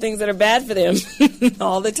will to do things that are bad for them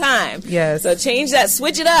all the time. Yes. So change that,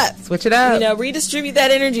 switch it up. Switch it up. Redistribute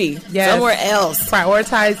that energy somewhere else.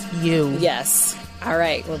 Prioritize you. Yes. All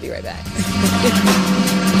right. We'll be right back.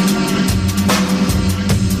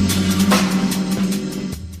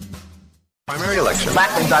 Primary election.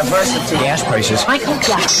 Lack of diversity. Gas prices. Michael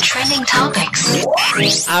Jackson. Trending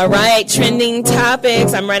topics. All right, trending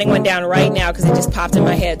topics. I'm writing one down right now because it just popped in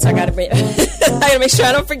my head, so I gotta make sure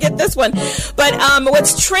I don't forget this one. But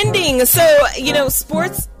what's trending? So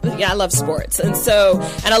sports. Yeah, I love sports, and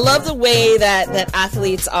I love the way that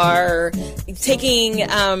athletes are taking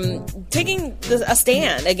a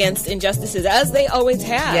stand against injustices, as they always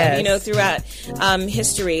have, throughout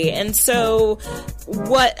history. And so,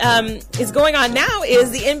 what is going on now is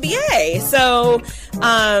the NBA. So,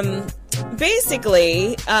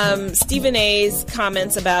 basically, Stephen A's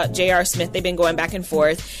comments about J.R. Smith, they've been going back and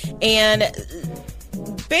forth, and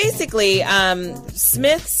basically,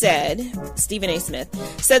 Stephen A.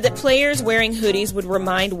 Smith said that players wearing hoodies would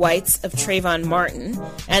remind whites of Trayvon Martin,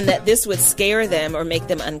 and that this would scare them or make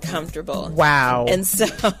them uncomfortable. Wow. And so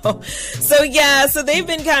they've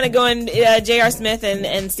been kind of going, J.R. Smith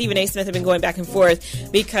and Stephen A. Smith have been going back and forth,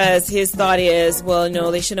 because his thought is, well,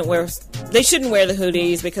 no, they shouldn't wear the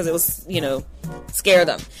hoodies because it was, scare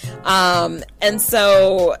them. And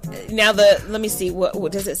so now let me see,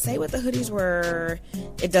 what does it say what the hoodies were?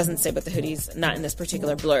 It doesn't say what the hoodies, not in this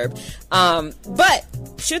particular blurb. But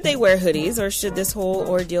should they wear hoodies, or should this whole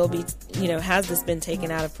ordeal be, has this been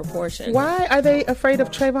taken out of proportion? Why are they afraid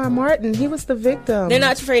of Trayvon Martin? He was the victim. They're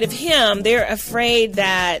not afraid of him. They're afraid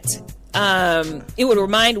that it would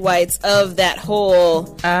remind whites of that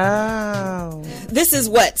whole. Oh. This is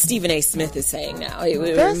what Stephen A. Smith is saying now. It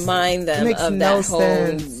would remind them of that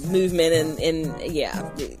whole movement, and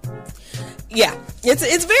yeah,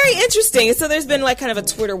 it's very interesting. So there's been like kind of a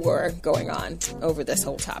Twitter war going on over this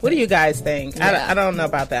whole topic. What do you guys think? Yeah. I don't know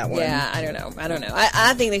about that one. Yeah, I don't know.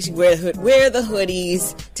 I think they should wear the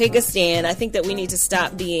hoodies, take a stand. I think that we need to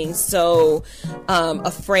stop being so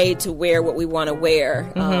afraid to wear what we want to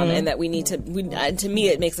wear, and that we need to. To me,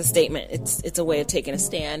 it makes a statement. It's a way of taking a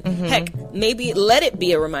stand. Heck, maybe let it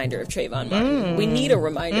be a reminder of Trayvon Martin. We need a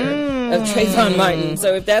reminder of Trayvon Martin.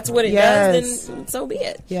 So if that's what it does, then so be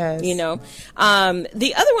it. Yes.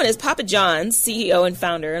 The other one is Papa John's, CEO and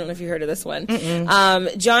founder. I don't know if you heard of this one.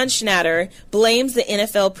 John Schnatter blames the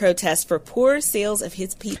NFL protest for poor sales of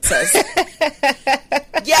his pizzas.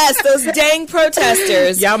 Yes, those dang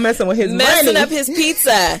protesters. Y'all messing with his messing money. up his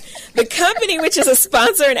pizza. The company, which is a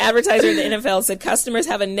sponsor and advertiser of the NFL, said customers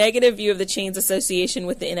have a negative view of the chain's association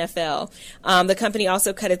with the NFL. The company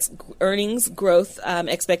also cut its earnings growth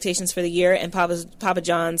expectations for the year, and Papa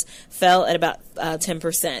John's fell at about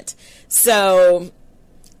 10%. So,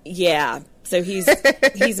 yeah. So he's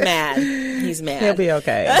mad. He's mad. He'll be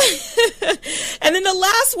okay. And then the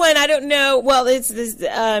last one, I don't know. Well,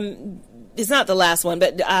 it's not the last one,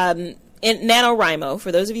 but NaNoWriMo,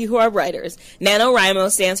 for those of you who are writers,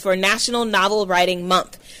 NaNoWriMo stands for National Novel Writing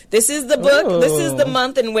Month. This is the book. Ooh. This is the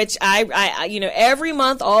month in which I every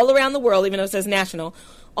month all around the world, even though it says national,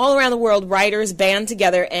 all around the world, writers band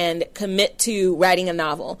together and commit to writing a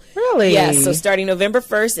novel. Really? Yes. So starting November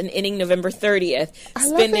 1st and ending November 30th,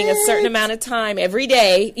 spending a certain amount of time every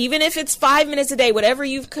day, even if it's 5 minutes a day, whatever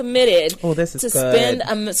you've committed to spend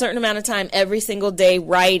a certain amount of time every single day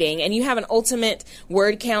writing. And you have an ultimate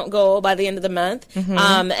word count goal by the end of the month.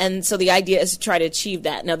 And so the idea is to try to achieve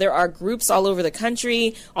that. Now, there are groups all over the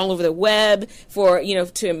country, all over the web for,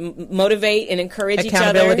 to motivate and encourage each other.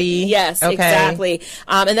 Accountability. Yes, okay. Exactly.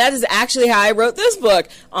 And that is actually how I wrote this book,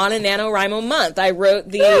 on a NaNoWriMo month. I wrote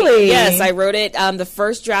Really? Yes, I wrote it, the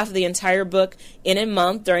first draft of the entire book in a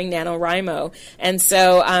month during NaNoWriMo. And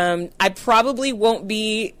so I probably won't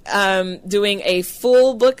be doing a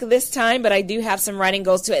full book this time, but I do have some writing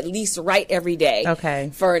goals to at least write every day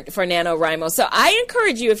for NaNoWriMo. So I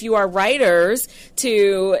encourage you, if you are writers,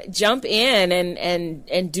 to jump in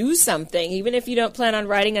and do something, even if you don't plan on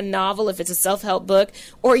writing a novel, if it's a self-help book,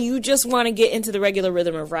 or you just want to get into the regular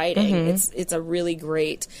rhythm of writing. It's a really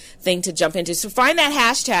great thing to jump into. So find that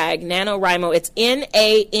hashtag, NaNoWriMo. It's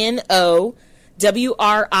NaNoWriMo.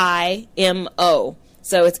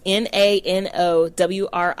 So it's NaNoWriMo,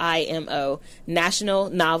 National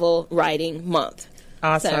Novel Writing Month.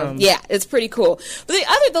 Awesome. So, yeah, it's pretty cool. But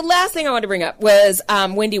the last thing I wanted to bring up was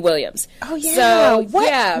Wendy Williams. Oh, yeah. So,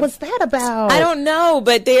 what was that about? I don't know,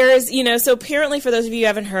 but there's, so apparently, for those of you who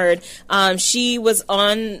haven't heard, she was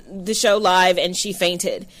on the show live and she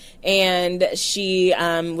fainted. And she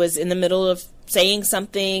was in the middle of saying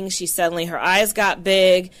something. Suddenly her eyes got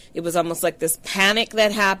big. It was almost like this panic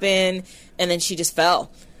that happened, and then she just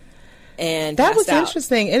fell and that was out.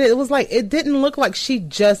 Interesting. And it was like, it didn't look like she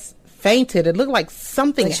just fainted. It looked like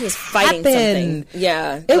something like she was fighting happened. Something.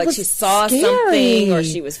 Yeah, it like was she saw scary. something, or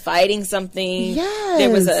she was fighting something. Yes. There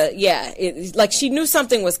was like she knew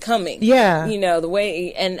something was coming. Yeah. The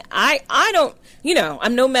way, and I don't,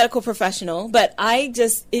 I'm no medical professional, but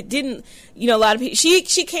it didn't, a lot of people, she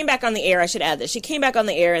came back on the air. I should add this. She came back on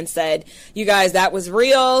the air and said, you guys, that was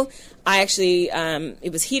real. I actually,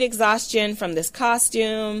 it was heat exhaustion from this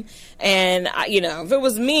costume. And, if it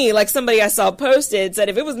was me, like somebody I saw posted said,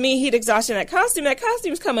 if it was me, heat exhaustion, that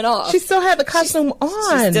costume's coming off. She still had the costume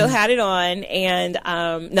on. She still had it on. And,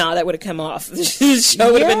 no, that would have come off. The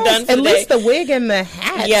show would have been done for the the day. At least the wig and the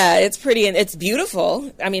hat. Yeah, it's pretty and it's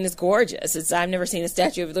beautiful. I mean, it's gorgeous. I've never seen a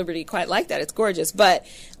Statue of Liberty quite like that. It's gorgeous. But,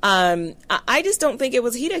 I just don't think it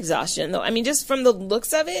was heat exhaustion, though. I mean, just from the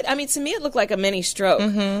looks of it, to me, it looked like a mini stroke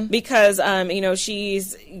because, I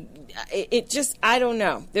don't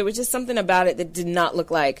know. There was just something about it that did not look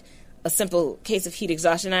like a simple case of heat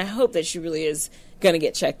exhaustion. I hope that she really is going to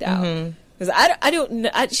get checked out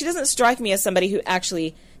because she doesn't strike me as somebody who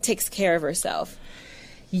actually takes care of herself.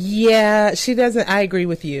 Yeah, she doesn't. I agree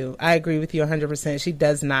with you. 100%. She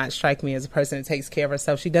does not strike me as a person who takes care of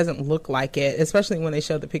herself. She doesn't look like it, especially when they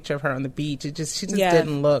showed the picture of her on the beach. She just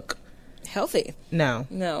didn't look healthy. No,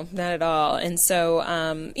 not at all. And so,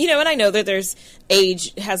 and I know that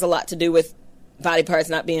age has a lot to do with body parts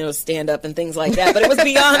not being able to stand up and things like that, but it was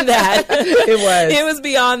beyond that. It was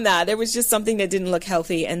beyond that. There was just something that didn't look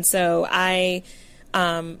healthy. And so I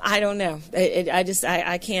don't know.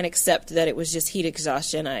 I can't accept that it was just heat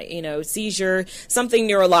exhaustion. Seizure, something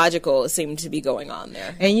neurological seemed to be going on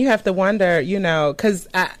there. And you have to wonder, because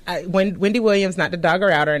when Wendy Williams, not to dog her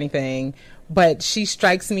out or anything, but she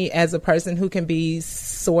strikes me as a person who can be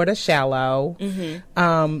sort of shallow,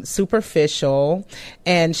 superficial.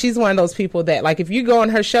 And she's one of those people that, like, if you go on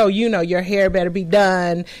her show, your hair better be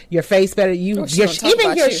done, your face better, even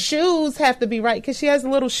your shoes have to be right, because she has a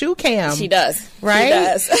little shoe cam. She does. Right? She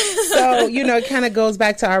does. So, it kind of goes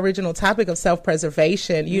back to our original topic of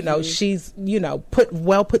self-preservation. She's,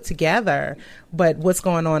 put together. But what's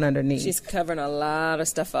going on underneath? She's covering a lot of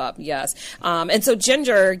stuff up, yes. And so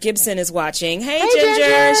Ginger Gibson is watching. Hey,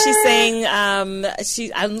 Ginger. She's saying,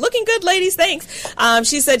 I'm looking good, ladies, thanks.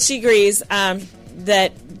 She said she agrees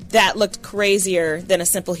that looked crazier than a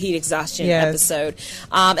simple heat exhaustion episode.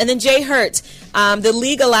 And then Jay Hurt, the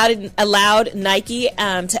league allowed Nike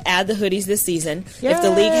to add the hoodies this season. Yay. If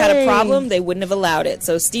the league had a problem, they wouldn't have allowed it.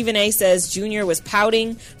 So Stephen A. says Junior was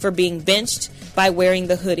pouting for being benched by wearing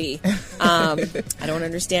the hoodie. I don't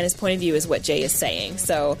understand his point of view, is what Jay is saying.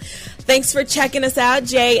 So thanks for checking us out,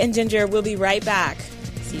 Jay and Ginger. We'll be right back.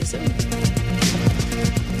 See you soon.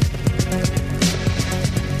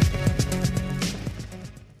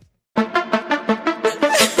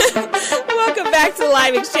 Back to the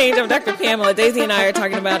live exchange. I'm Dr. Pamela. Daisy and I are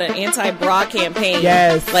talking about an anti-bra campaign.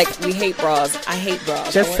 Yes. Like, we hate bras. I hate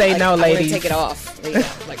bras. Just say no, ladies. I want to take it off. Yeah,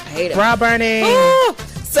 like, I hate it. Bra burning. Oh!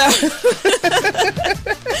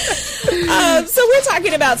 So we're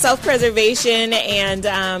talking about self-preservation and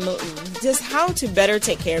just how to better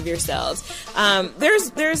take care of yourselves.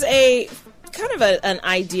 There's a kind of an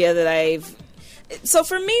idea that so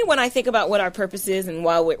for me, when I think about what our purpose is and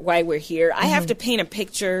why we're here, I have to paint a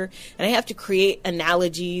picture and I have to create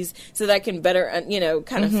analogies so that I can better,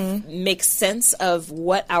 kind of make sense of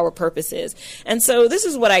what our purpose is. And so this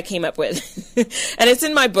is what I came up with. And it's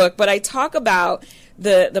in my book, but I talk about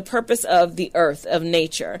the purpose of the earth, of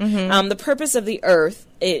nature. The purpose of the earth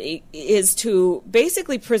is to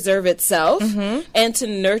basically preserve itself and to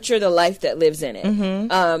nurture the life that lives in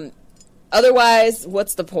it. Otherwise,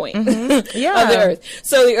 what's the point of the earth?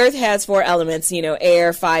 So the earth has 4 elements,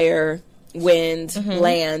 air, fire, wind,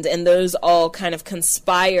 land, and those all kind of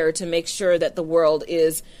conspire to make sure that the world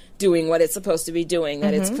is doing what it's supposed to be doing,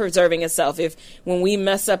 that it's preserving itself. When we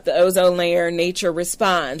mess up the ozone layer, nature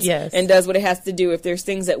responds and does what it has to do. If there's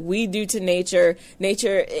things that we do to nature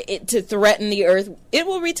to threaten the earth, it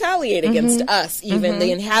will retaliate against us, even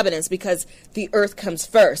the inhabitants, because the earth comes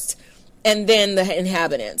first. And then the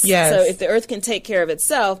inhabitants. Yes. So if the earth can take care of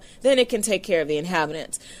itself, then it can take care of the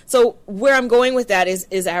inhabitants. So where I'm going with that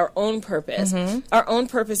is our own purpose. Our own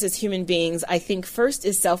purpose as human beings, I think, first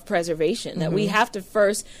is self-preservation. That we have to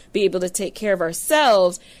first be able to take care of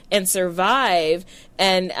ourselves and survive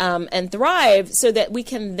and thrive, so that we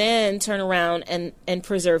can then turn around and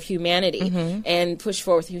preserve humanity and push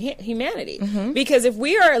forward humanity. Because if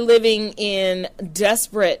we are living in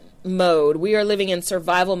desperate mode, we are living in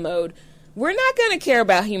survival mode, we're not going to care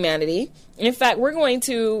about humanity. In fact, we're going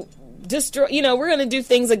to destroy, we're going to do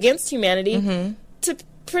things against humanity to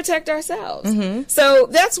protect ourselves. So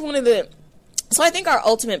that's one of the, so I think our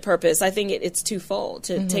ultimate purpose, I think it's twofold,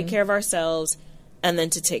 to take care of ourselves and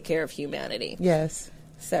then to take care of humanity. Yes.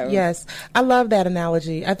 So yes, I love that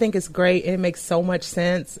analogy. I think it's great. It makes so much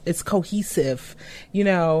sense. It's cohesive,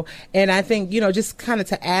 and I think, just kind of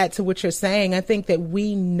to add to what you're saying, I think that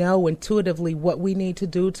we know intuitively what we need to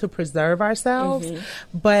do to preserve ourselves.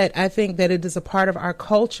 But I think that it is a part of our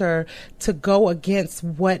culture to go against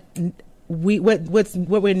what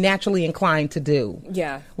we're naturally inclined to do.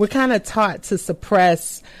 Yeah. We're kind of taught to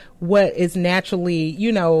suppress what is naturally,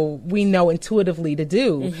 we know intuitively to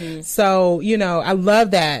do. So, I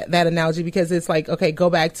love that analogy, because it's like, okay,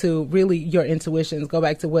 go back to really your intuitions, go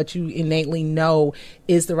back to what you innately know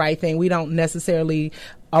is the right thing. We don't necessarily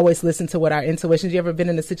always listen to what our intuitions. You ever been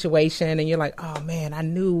in a situation and you're like, oh man, I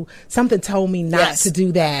knew something told me not to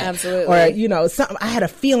do that. Absolutely. Or, I had a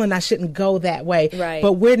feeling I shouldn't go that way. Right.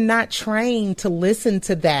 But we're not trained to listen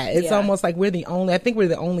to that. It's almost like we're the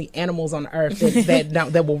only animals on earth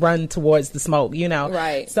that will run towards the smoke,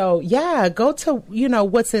 Right. So go to,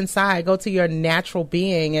 what's inside, go to your natural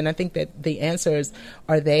being. And I think that the answers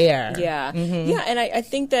are there. Yeah. Yeah. And I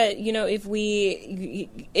think that,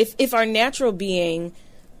 if our natural being,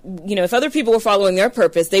 if other people were following their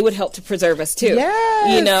purpose, they would help to preserve us too.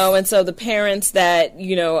 Yes. And so the parents that,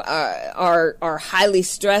 are highly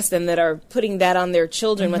stressed and that are putting that on their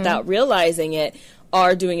children without realizing it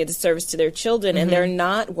are doing a disservice to their children, and they're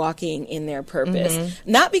not walking in their purpose.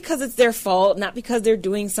 Not because it's their fault, not because they're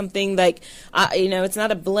doing something like, it's not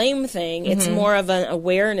a blame thing. It's more of an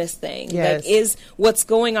awareness thing. Yes. Like, is what's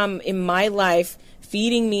going on in my life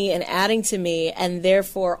feeding me and adding to me, and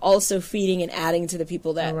therefore also feeding and adding to the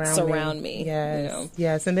people that surround me. Yes.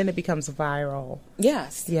 Yes. And then it becomes viral.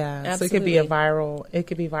 Yes. Yeah. Absolutely. So it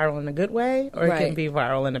could be viral in a good way, or it can be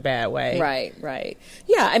viral in a bad way. Right.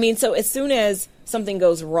 Yeah. I mean, so as soon as something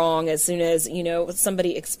goes wrong, as soon as,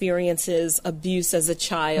 somebody experiences abuse as a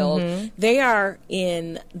child, they are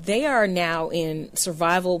now in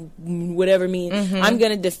survival, whatever means. I'm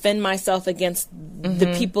going to defend myself against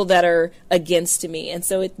the people that are against me. And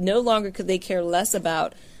so it no longer could they care less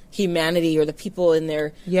about humanity or the people in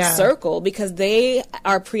their circle, because they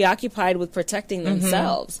are preoccupied with protecting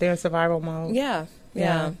themselves. They're in survival mode. Yeah.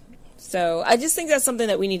 So I just think that's something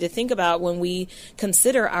that we need to think about when we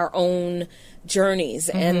consider our own journeys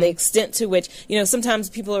and the extent to which,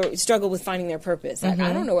 sometimes people struggle with finding their purpose. I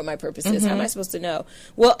don't know what my purpose is. How am I supposed to know?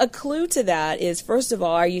 Well, a clue to that is, first of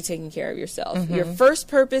all, are you taking care of yourself? Your first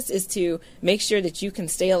purpose is to make sure that you can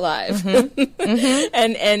stay alive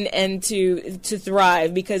and to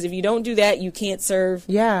thrive, because if you don't do that, you can't serve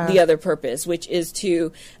the other purpose, which is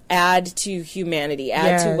to add to humanity,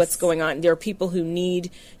 add to what's going on. There are people who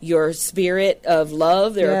need your spirit of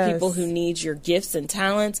love. There are people who need your gifts and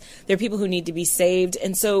talents. There are people who need to be saved.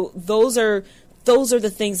 And so those are the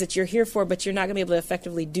things that you're here for, but you're not going to be able to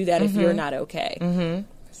effectively do that if you're not okay.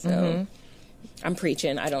 So I'm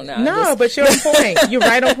preaching. I don't know. No, but you're on point. You're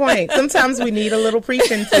right on point. Sometimes we need a little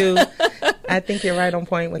preaching too. I think you're right on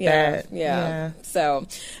point with that. Yeah. So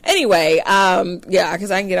anyway,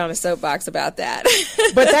 because I can get on a soapbox about that.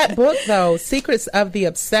 But that book, though, Secrets of the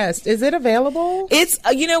Obsessed, is it available? It's,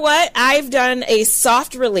 you know what? I've done a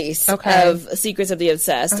soft release of Secrets of the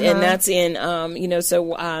Obsessed, and that's in,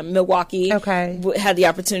 Milwaukee had the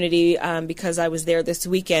opportunity because I was there this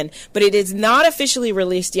weekend, but it is not officially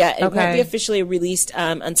released yet. It won't be officially released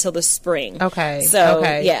until the spring. Okay. So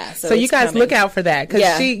you guys coming. look out for that,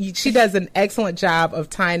 because she does an excellent job of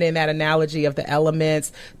tying in that analogy of the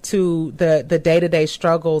elements to the day-to-day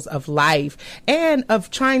struggles of life and of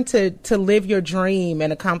trying to live your dream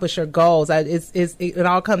and accomplish your goals. It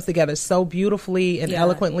all comes together so beautifully and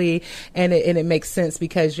eloquently, and it makes sense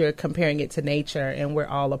because you're comparing it to nature, and we're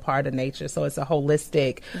all a part of nature. So it's a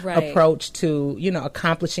holistic approach to,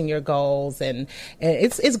 accomplishing your goals, and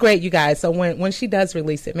it's great, you guys. So when she does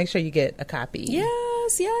release it, make sure you get a copy.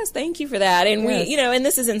 Yes, thank you for that. And we, and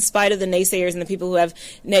this is in spite of the naysayers and the people who have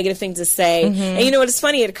negative things to say. And you know what, it's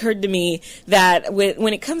funny, it occurred to me that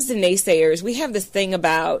when it comes to naysayers, we have this thing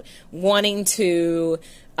about wanting to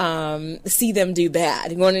see them do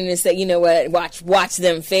bad, wanting to say, you know what, watch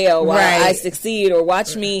them fail while I succeed, or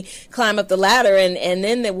watch me climb up the ladder, and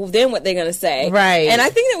then what they're going to say. And I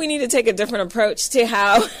think that we need to take a different approach to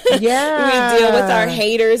how we deal with our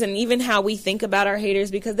haters, and even how we think about our haters,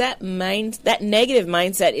 because that negative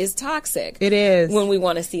mindset is toxic. It is. When we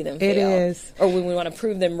want to see them fail. It is. Or when we want to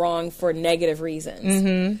prove them wrong for negative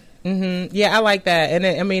reasons. Yeah, I like that. And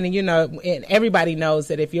and everybody knows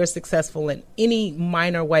that if you're successful in any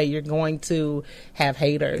minor way, you're going to have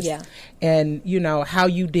haters. And, how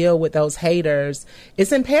you deal with those haters,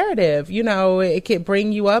 it's imperative. It could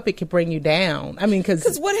bring you up, it could bring you down. I mean,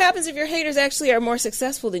 because what happens if your haters actually are more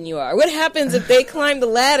successful than you are? What happens if they climb the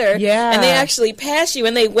ladder and they actually pass you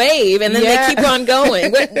and they wave and then they keep on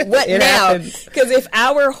going? What now? Because if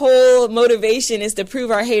our whole motivation is to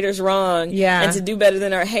prove our haters wrong and to do better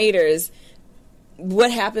than our haters,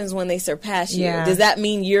 what happens when they surpass you? Does that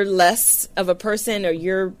mean you're less of a person, or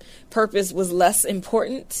your purpose was less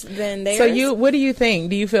important than theirs? So what do you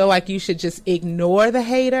think? Do you feel like you should just ignore the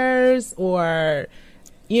haters, or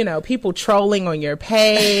people trolling on your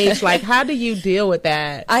page? Like, how do you deal with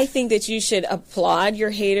that? I think that you should applaud your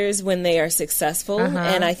haters when they are successful,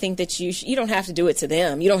 and I think that you don't have to do it to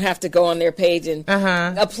them. You don't have to go on their page and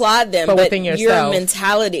applaud them, but within yourself. Your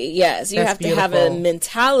mentality, you have to have a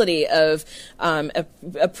mentality of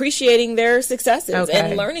appreciating their successes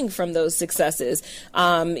and learning from those successes.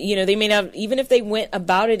 They may not, even if they went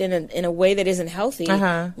about it in a way that isn't healthy,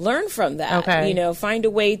 learn from that. Find a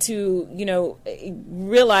way to,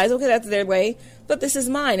 realize, okay, that's their way, but this is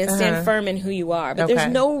mine, and stand firm in who you are. But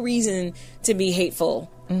there's no reason to be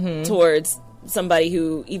hateful towards somebody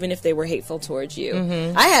who, even if they were hateful towards you.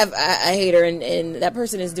 I have a hater, and that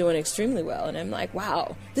person is doing extremely well, and I'm like,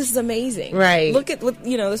 wow, this is amazing. Look at what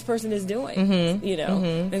this person is doing.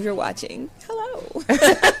 If you're watching, hello.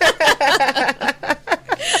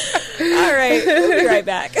 All right, we'll be right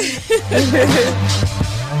back.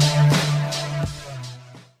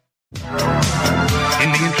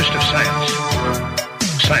 In the interest of science.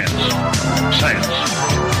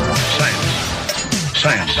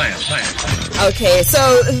 Okay,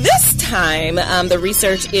 so this time the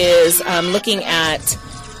research is looking at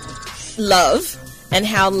love and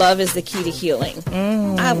how love is the key to healing.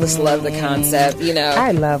 I just love the concept,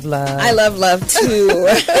 I love love. I love love too.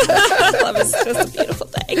 Love is just a beautiful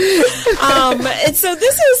thing. And so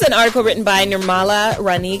this is an article written by Nirmala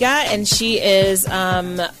Raniga, and she is,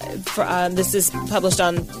 this is published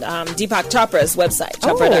on Deepak Chopra's website,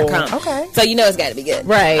 chopra.com. Okay. So it's got to be good.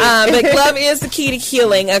 Right. But love is the key to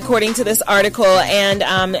healing, according to this article.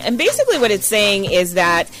 And basically what it's saying is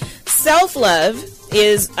that self-love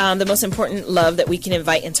is the most important love that we can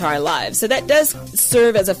invite into our lives. So that does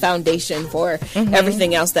serve as a foundation for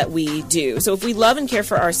everything else that we do. So if we love and care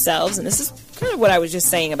for ourselves, and this is kind of what I was just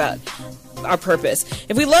saying about our purpose,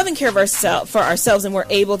 if we love and care for ourselves, and we're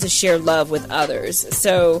able to share love with others.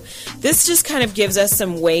 So this just kind of gives us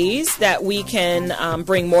some ways that we can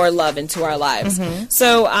bring more love into our lives.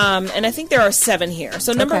 So, and I think there are 7 here.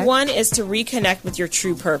 So number 1 is to reconnect with your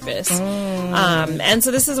true purpose. And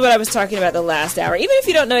so this is what I was talking about the last hour. Even if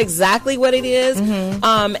you don't know exactly what it is,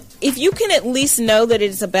 if you can at least know that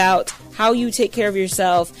it's about how you take care of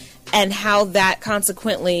yourself, and how that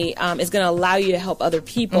consequently is going to allow you to help other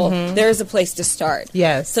people, there's a place to start.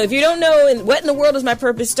 Yes. So if you don't know what in the world is my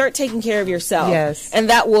purpose, start taking care of yourself. Yes. And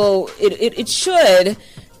that will, it should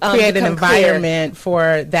create an environment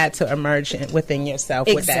for that to emerge within yourself.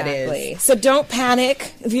 What that is. So don't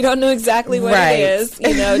panic if you don't know exactly what it is.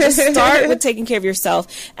 Just start with taking care of yourself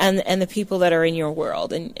and the people that are in your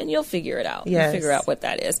world, and you'll figure it out. Yes. You'll figure out what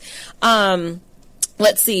that is.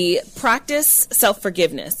 Let's see. Practice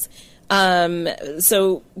self-forgiveness.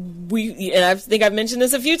 So and I think I've mentioned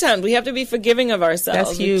this a few times, we have to be forgiving of ourselves.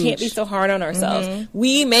 That's huge. We can't be so hard on ourselves.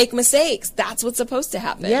 We make mistakes. That's what's supposed to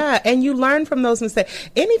happen. Yeah, and you learn from those mistakes.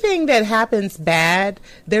 Anything that happens bad,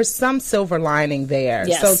 there's some silver lining there.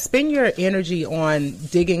 Yes. So spend your energy on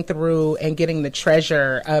digging through and getting the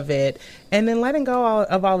treasure of it, and then letting go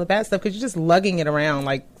of all the bad stuff, because you're just lugging it around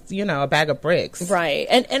like, a bag of bricks. Right.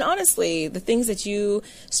 And honestly, the things that you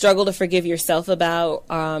struggle to forgive yourself about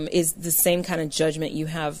is the same kind of judgment you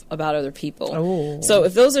have about other people. Ooh. So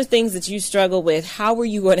if those are things that you struggle with, how are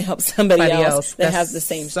you going to help somebody else that has the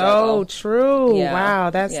same struggle? So true. Yeah. Wow.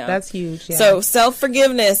 That's huge. Yeah. So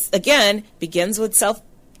self-forgiveness, again, begins with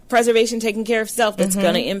self-preservation, taking care of self. That's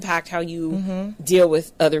going to impact how you deal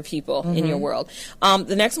with other people in your world.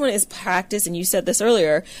 The next one is practice, and you said this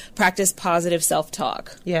earlier, practice positive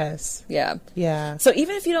self-talk. Yes. Yeah. Yeah. So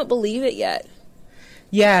even if you don't believe it yet,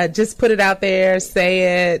 Yeah, just put it out there,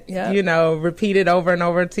 say it, Yep. Repeat it over and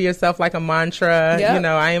over to yourself like a mantra. Yep.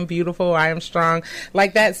 I am beautiful, I am strong.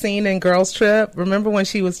 Like that scene in Girls Trip. Remember when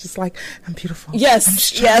she was just like, I'm beautiful. Yes, I'm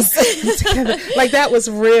strong, yes. I'm together. Like that was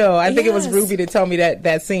real. I think it was Yes. Ruby that told me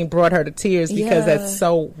that scene brought her to tears because Yeah. that's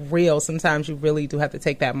so real. Sometimes you really do have to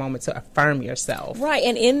take that moment to affirm yourself. Right,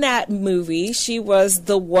 and in that movie, she was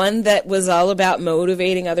the one that was all about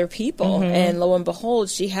motivating other people, and lo and behold,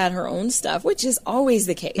 she had her own stuff, which is always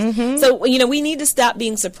the case. So, we need to stop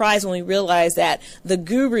being surprised when we realize that the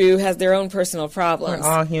guru has their own personal problems. We're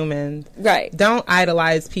all human. Right. Don't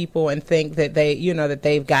idolize people and think that they, that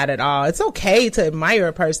they've got it all. It's okay to admire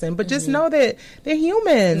a person, but just know that they're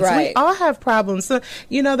humans. Right. We all have problems. So,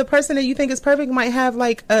 the person that you think is perfect might have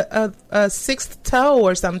like a sixth toe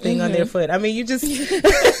or something on their foot. I mean, you just,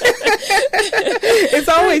 it's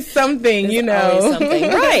always something, Always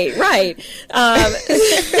something. Right.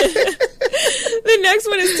 The next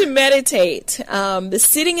one is to meditate. The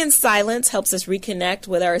sitting in silence helps us reconnect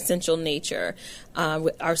with our essential nature,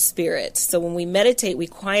 with our spirit. So when we meditate, we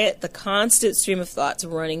quiet the constant stream of thoughts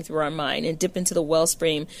running through our mind and dip into the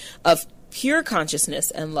wellspring of pure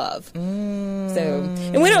consciousness and love.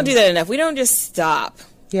 And we don't do that enough. We don't just stop.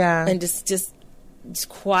 Yeah. And just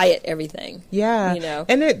quiet everything. Yeah.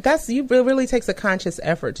 And it really takes a conscious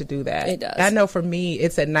effort to do that. It does. I know for me,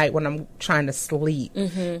 it's at night when I'm trying to sleep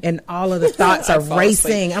and all of the thoughts are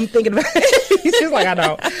racing. I'm thinking about it's just like, I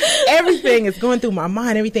know. Everything is going through my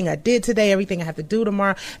mind, everything I did today, everything I have to do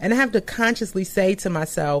tomorrow. And I have to consciously say to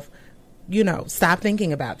myself, stop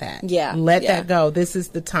thinking about that. Yeah. Let that go. This is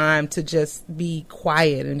the time to just be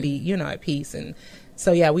quiet and be, at peace. And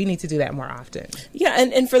so, we need to do that more often. Yeah,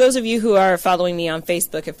 and for those of you who are following me on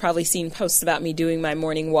Facebook have probably seen posts about me doing my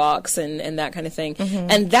morning walks and that kind of thing.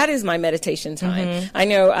 And that is my meditation time. I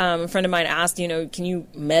know a friend of mine asked, can you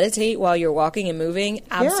meditate while you're walking and moving?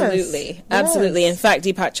 Absolutely. Yes. Absolutely. In fact,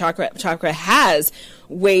 Deepak Chakra has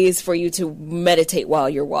ways for you to meditate while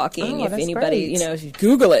you're walking. If anybody, if you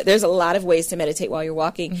Google it, there's a lot of ways to meditate while you're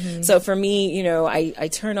walking. So for me, I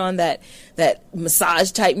turn on that massage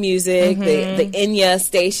type music, the Enya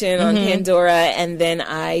station on Pandora, and then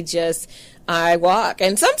I walk,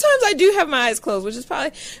 and sometimes I do have my eyes closed, which is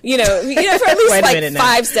probably, for at least like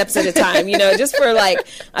 5 steps at a time, just for like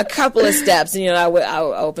a couple of steps, and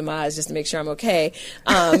I'll open my eyes just to make sure I'm okay.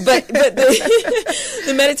 But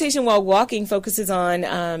the meditation while walking focuses on,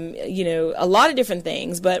 a lot of different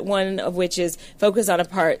things, but one of which is focus on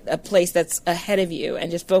a place that's ahead of you, and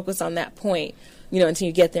just focus on that point. Until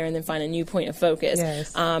you get there, and then find a new point of focus.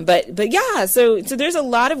 Yes. But yeah, so there's a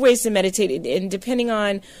lot of ways to meditate, and depending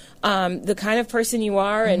on the kind of person you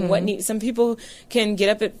are and what some people can get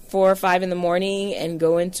up at 4 or 5 in the morning and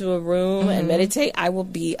go into a room and meditate. I will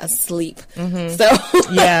be asleep. So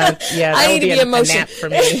yeah, I need to be emotional nap for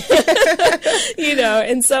me.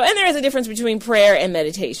 And there is a difference between prayer and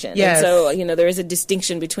meditation. Yes. And so there is a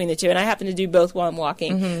distinction between the two, and I happen to do both while I'm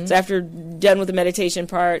walking. So after done with the meditation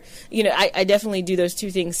part, I definitely do those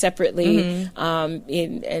two things separately.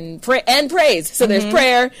 And praise. So there's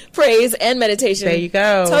prayer, praise, and meditation. There you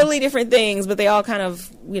go. Totally different things, but they all kind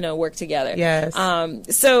of work together. Yes.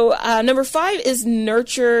 So number 5 is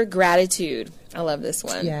nurture gratitude. I love this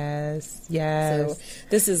one. Yes. So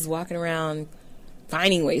this is walking around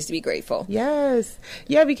finding ways to be grateful. Yes.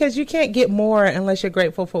 Yeah, because you can't get more unless you're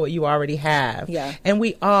grateful for what you already have. Yeah. And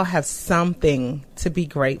we all have something to be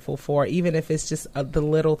grateful for, even if it's just the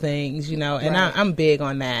little things, you know. And Right. I'm big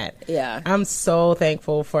on that. Yeah. I'm so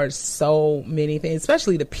thankful for so many things,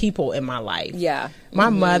 especially the people in my life. Yeah. My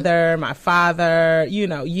mother, my father, you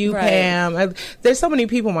know, you, Right. Pam. There's so many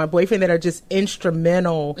people, my boyfriend, that are just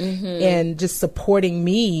instrumental in just supporting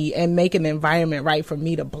me and making the environment right for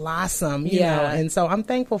me to blossom, you know. And so I'm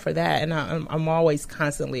thankful for that. And I'm always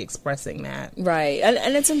constantly expressing that. Right.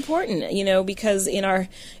 And it's important, you know, because in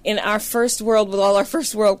our first world, with all our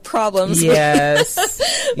first world problems, Yes.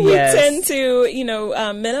 we tend to, you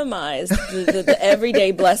know, minimize the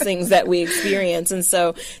everyday blessings that we experience. And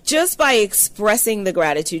so just by expressing the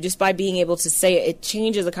gratitude, just by being able to say it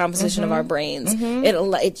changes the composition of our brains.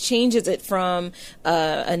 It changes it from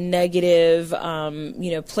a negative,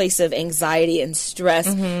 you know, place of anxiety and stress,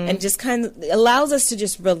 and just kind of allows us to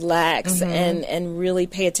just relax and really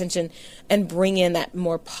pay attention and bring in that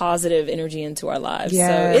more positive energy into our lives.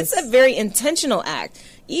 Yes. So it's a very intentional act.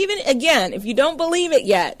 Even, again, if you don't believe it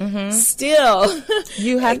yet, still,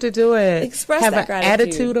 you have to do it. Express have that an gratitude.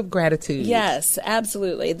 attitude of gratitude. Yes,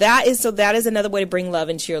 absolutely. That is another way to bring love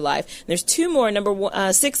into your life. There's two more.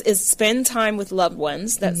 Number 6 is spend time with loved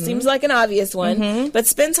ones. That seems like an obvious one, but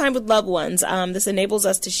spend time with loved ones. This enables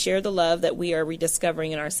us to share the love that we are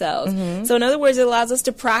rediscovering in ourselves. So in other words, it allows us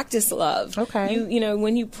to practice love. Okay. You know,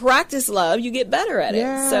 when you practice love, you get better at it.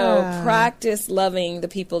 Yeah. So practice loving the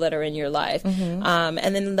people that are in your life.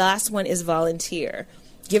 And then the last one is volunteer.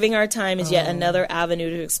 Giving our time is yet another avenue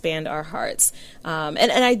to expand our hearts.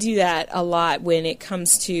 And I do that a lot when it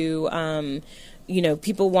comes to, you know,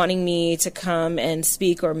 people wanting me to come and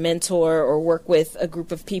speak or mentor or work with a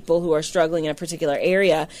group of people who are struggling in a particular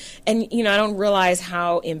area. And, you know, I don't realize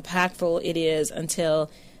how impactful it is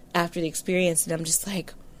until after the experience. And I'm just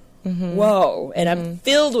like, whoa. And I'm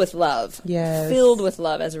filled with love. Yes. Filled with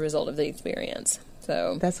love as a result of the experience.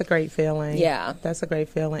 So That's a great feeling. Yeah. That's a great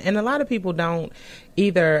feeling. And a lot of people don't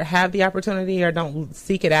either have the opportunity or don't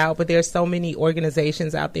seek it out, but there's so many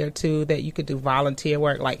organizations out there too that you could do volunteer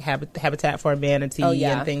work, like Habitat for Humanity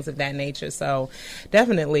and things of that nature. So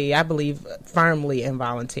definitely, I believe firmly in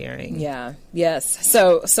volunteering. Yeah. Yes.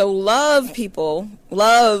 So love, people.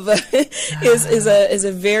 Love is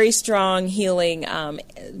a very strong healing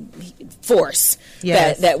force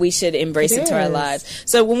that we should embrace into our lives.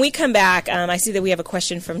 So when we come back, I see that we have a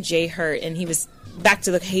question from Jay Hurt, and he was back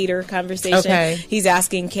to the hater conversation. Okay. He's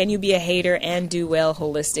asking, can you be a hater and do well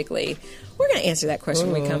holistically? We're going to answer that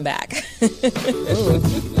question when we come back.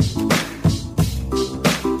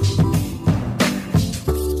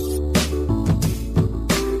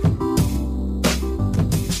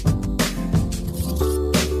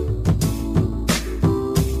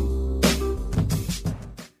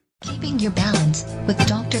 Keeping your balance with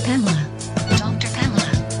Dr. Pamela. Dr.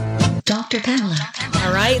 Pamela. Dr. Pamela.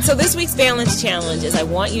 All right, so this week's balance challenge is I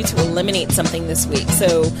want you to eliminate something this week.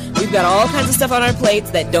 So we've got all kinds of stuff on our plates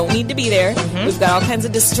that don't need to be there. We've got all kinds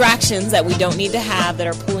of distractions that we don't need to have that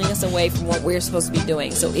are pulling us away from what we're supposed to be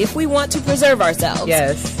doing. So if we want to preserve ourselves,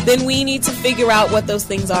 then we need to figure out what those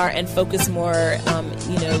things are and focus more,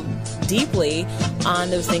 deeply on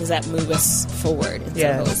those things that move us forward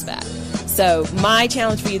instead of hold us back. So my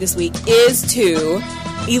challenge for you this week is to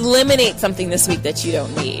eliminate something this week that you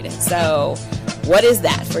don't need. So what is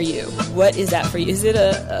that for you? What is that for you? Is it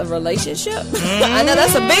a relationship? I know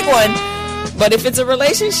that's a big one, but if it's a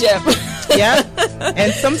relationship.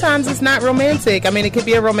 And sometimes it's not romantic. I mean, it could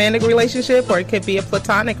be a romantic relationship or it could be a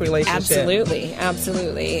platonic relationship. Absolutely.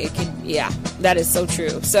 It could, that is so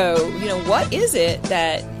true. So, you know, what is it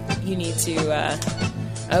that you need to...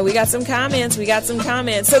 we got some comments.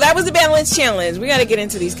 So that was the balance challenge. We got to get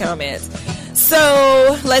into these comments.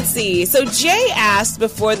 So let's see. So Jay asked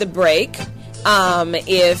before the break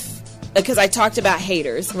because I talked about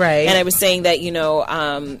haters, right? And I was saying that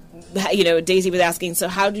Daisy was asking, so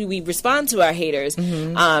how do we respond to our haters?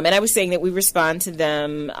 And I was saying that we respond to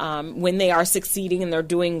them when they are succeeding and they're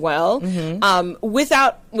doing well,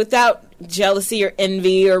 without jealousy or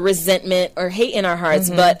envy or resentment or hate in our hearts,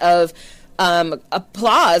 but of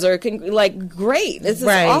applause or great, this is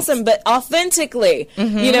awesome, but authentically.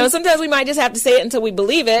 You know, sometimes we might just have to say it until we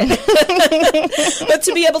believe it. But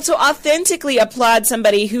to be able to authentically applaud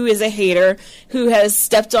somebody who is a hater, who has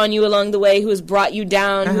stepped on you along the way, who has brought you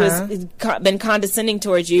down, who has been condescending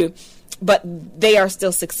towards you, but they are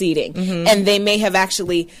still succeeding, and they may have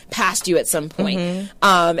actually passed you at some point.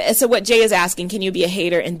 And so what Jay is asking, can you be a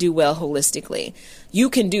hater and do well holistically? you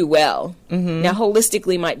can do well. Now,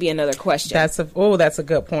 holistically might be another question. That's a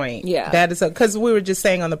good point. Yeah. That is because we were just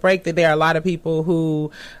saying on the break that there are a lot of people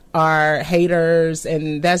who are haters,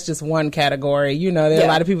 and that's just one category. You know, there are a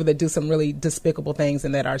lot of people that do some really despicable things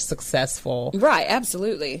and that are successful. Right,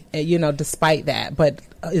 absolutely. You know, despite that. But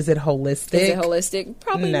is it holistic? Is it holistic?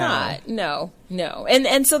 Probably not. No.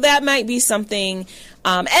 And so that might be something,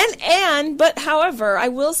 but however, I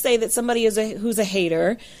will say that somebody who's a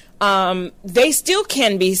hater, they still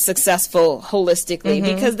can be successful holistically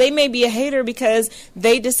because they may be a hater because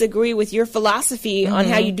they disagree with your philosophy on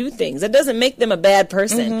how you do things. That doesn't make them a bad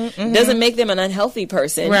person. It doesn't make them an unhealthy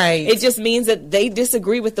person. Right. It just means that they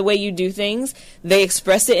disagree with the way you do things. They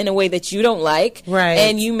express it in a way that you don't like. Right.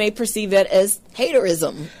 And you may perceive that as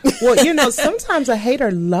haterism. Well, you know, sometimes a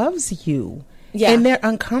hater loves you. Yeah. And they're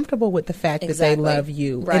uncomfortable with the fact that they love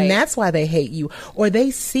you. Right. And that's why they hate you. Or they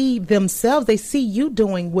see themselves, they see you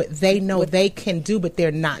doing what they know they can do, but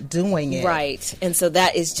they're not doing it. Right. And so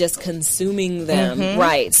that is just consuming them.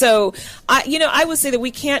 Right. So, I would say that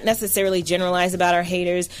we can't necessarily generalize about our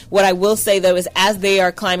haters. What I will say, though, is as they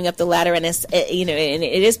are climbing up the ladder, and and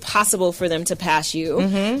it is possible for them to pass you,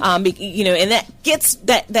 and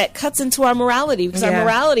that cuts into our morality, because our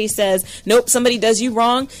morality says, nope, somebody does you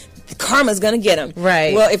wrong, karma's going to get them.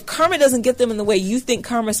 Right. Well, if karma doesn't get them in the way you think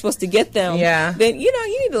karma's supposed to get them, then,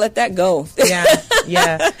 you need to let that go. Yeah.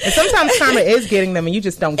 And sometimes karma is getting them and you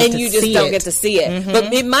just don't get to see it. And you just don't get to see it.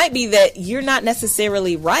 But it might be that you're not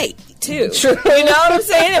necessarily right, too. True. You know what I'm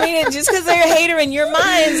saying? I mean, just because they're a hater in your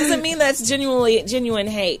mind doesn't mean that's genuine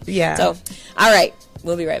hate. Yeah. So, all right.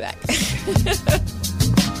 We'll be right back.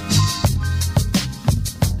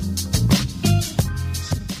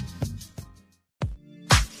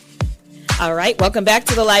 All right, welcome back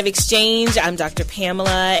to the Live Exchange. I'm Dr. Pamela,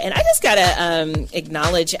 and I just got to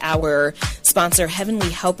acknowledge our sponsor, Heavenly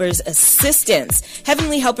Helpers Assistance.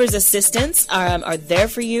 Heavenly Helpers Assistance are there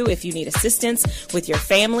for you if you need assistance with your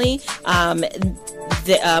family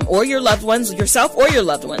or your loved ones, yourself or your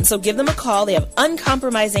loved ones. So give them a call. They have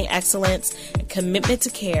uncompromising excellence and commitment to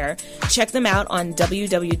care. Check them out on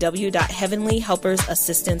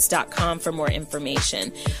www.heavenlyhelpersassistance.com for more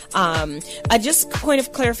information. Just point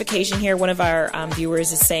of clarification here. One of our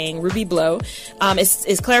viewers is saying Ruby Blow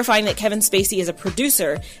is clarifying that Kevin Spacey is a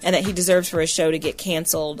producer and that he deserves for his show to get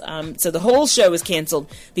canceled. So the whole show was canceled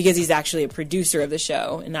because he's actually a producer of the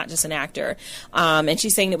show and not just an actor. And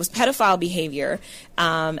she's saying it was pedophile behavior,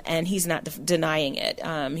 and he's not denying it.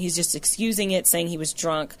 He's just excusing it, saying he was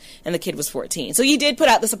drunk and the kid was 14. So he did put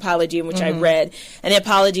out this apology, in which I read, and the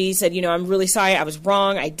apology said, I'm really sorry, I was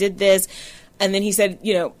wrong, I did this. And then he said,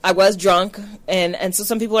 I was drunk. And so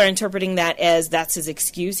some people are interpreting that as that's his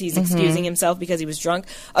excuse. He's excusing himself because he was drunk.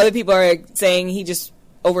 Other people are saying he just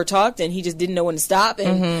overtalked and he just didn't know when to stop.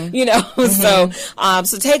 And, so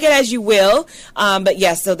take it as you will. But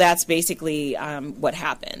yes, so that's basically what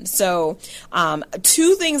happened. So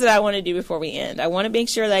two things that I want to do before we end. I want to make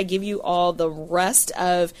sure that I give you all the rest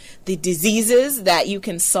of the diseases that you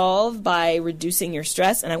can solve by reducing your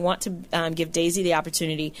stress. And I want to give Daisy the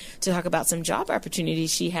opportunity to talk about some job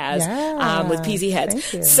opportunities she has with Peezy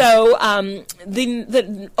Headz. So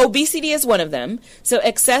the obesity is one of them. So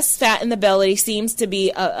excess fat in the belly seems to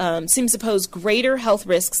pose greater health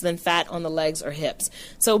risks than fat on the legs or hips.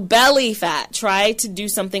 So belly fat, try to do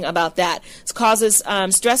something about that.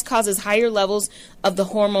 Stress causes higher levels of the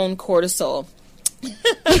hormone cortisol.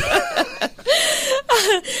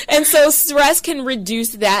 And so stress can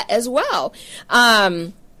reduce that as well.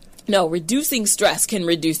 Reducing stress can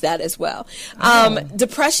reduce that as well.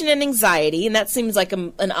 Depression and anxiety, and that seems like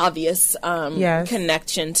an obvious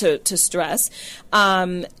connection to stress.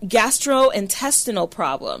 Gastrointestinal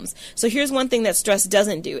problems. So here's one thing that stress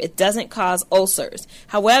doesn't do. It doesn't cause ulcers.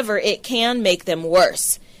 However, it can make them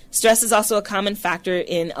worse. Stress is also a common factor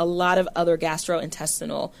in a lot of other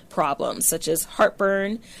gastrointestinal problems, such as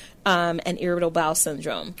heartburn and irritable bowel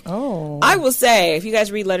syndrome. I will say, if you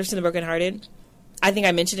guys read Letters to the Brokenhearted, I think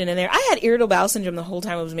I mentioned it in there. I had irritable bowel syndrome the whole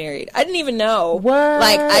time I was married. I didn't even know. What?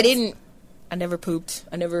 I never pooped.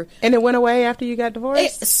 And it went away after you got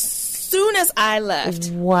divorced? As soon as I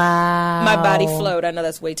left. Wow. My body flowed. I know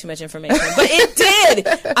that's way too much information, but it did.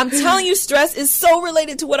 I'm telling you, stress is so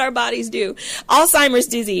related to what our bodies do. Alzheimer's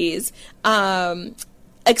disease.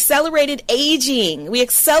 Accelerated aging. We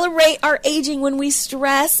accelerate our aging when we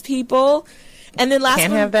stress, people. And then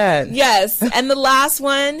Can't have that. Yes. And the last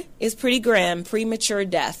one is pretty grim, premature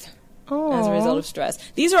death as a result of stress.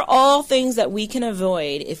 These are all things that we can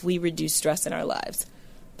avoid if we reduce stress in our lives.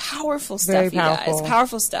 Powerful stuff, you guys.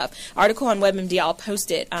 Powerful stuff. Article on WebMD. I'll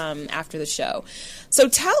post it after the show. So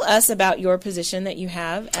tell us about your position that you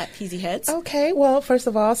have at Peezy Headz. Okay. Well, first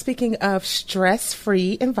of all, speaking of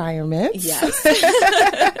stress-free environments. Yes.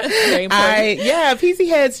 Very important. Peezy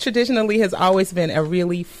Headz traditionally has always been a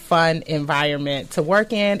really fun environment to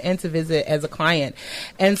work in and to visit as a client.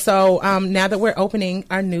 And so now that we're opening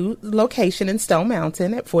our new location in Stone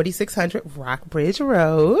Mountain at 4600 Rockbridge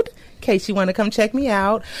Road, in case you want to come check me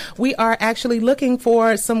out, we are actually looking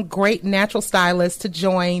for some great natural stylists to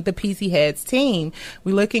join the Peezy Headz team.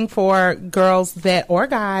 We're looking for girls or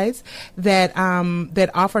guys that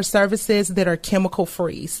offer services that are chemical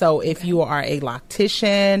free. So if you are a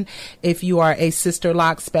loctician, if you are a sister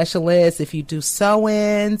lock specialist, if you do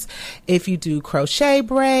sew-ins, if you do crochet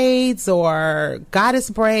braids or goddess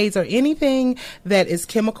braids or anything that is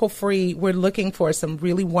chemical free, we're looking for some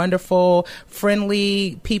really wonderful,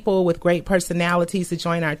 friendly people with great personalities to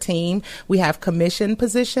join our team. We have commission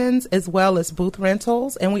positions as well as booth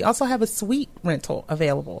rentals, and we also have a suite rental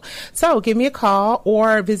available. So give me a call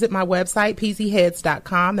or visit my website,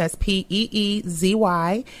 peezyheadz.com. That's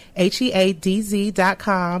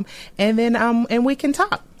PeezyHeadz.com, and then and we can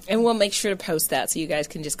talk. And we'll make sure to post that so you guys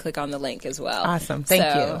can just click on the link as well. Awesome. Thank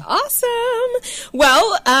you. Awesome.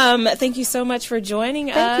 Well, thank you so much for joining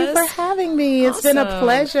us. Thank you for having me. It's been a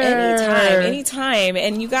pleasure. Anytime.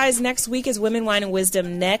 And you guys, next week is Women, Wine, and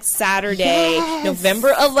Wisdom next Saturday,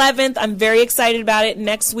 November 11th. I'm very excited about it.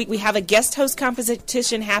 Next week we have a guest host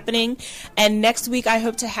competition happening. And next week I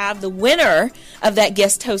hope to have the winner of that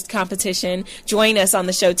guest host competition join us on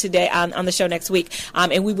the show today, on the show next week.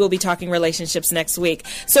 And we will be talking relationships next week.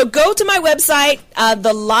 So go to my website,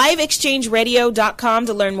 theliveexchangeradio.com,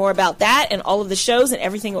 to learn more about that and all of the shows and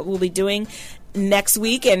everything that we'll be doing next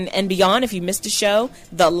week and beyond. If you missed a show,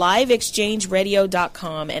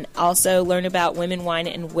 theliveexchangeradio.com, and also learn about Women, Wine,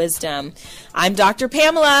 and Wisdom. I'm Dr.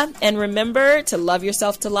 Pamela, and remember to love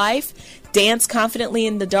yourself to life, dance confidently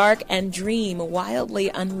in the dark, and dream wildly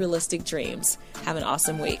unrealistic dreams. Have an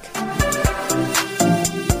awesome week.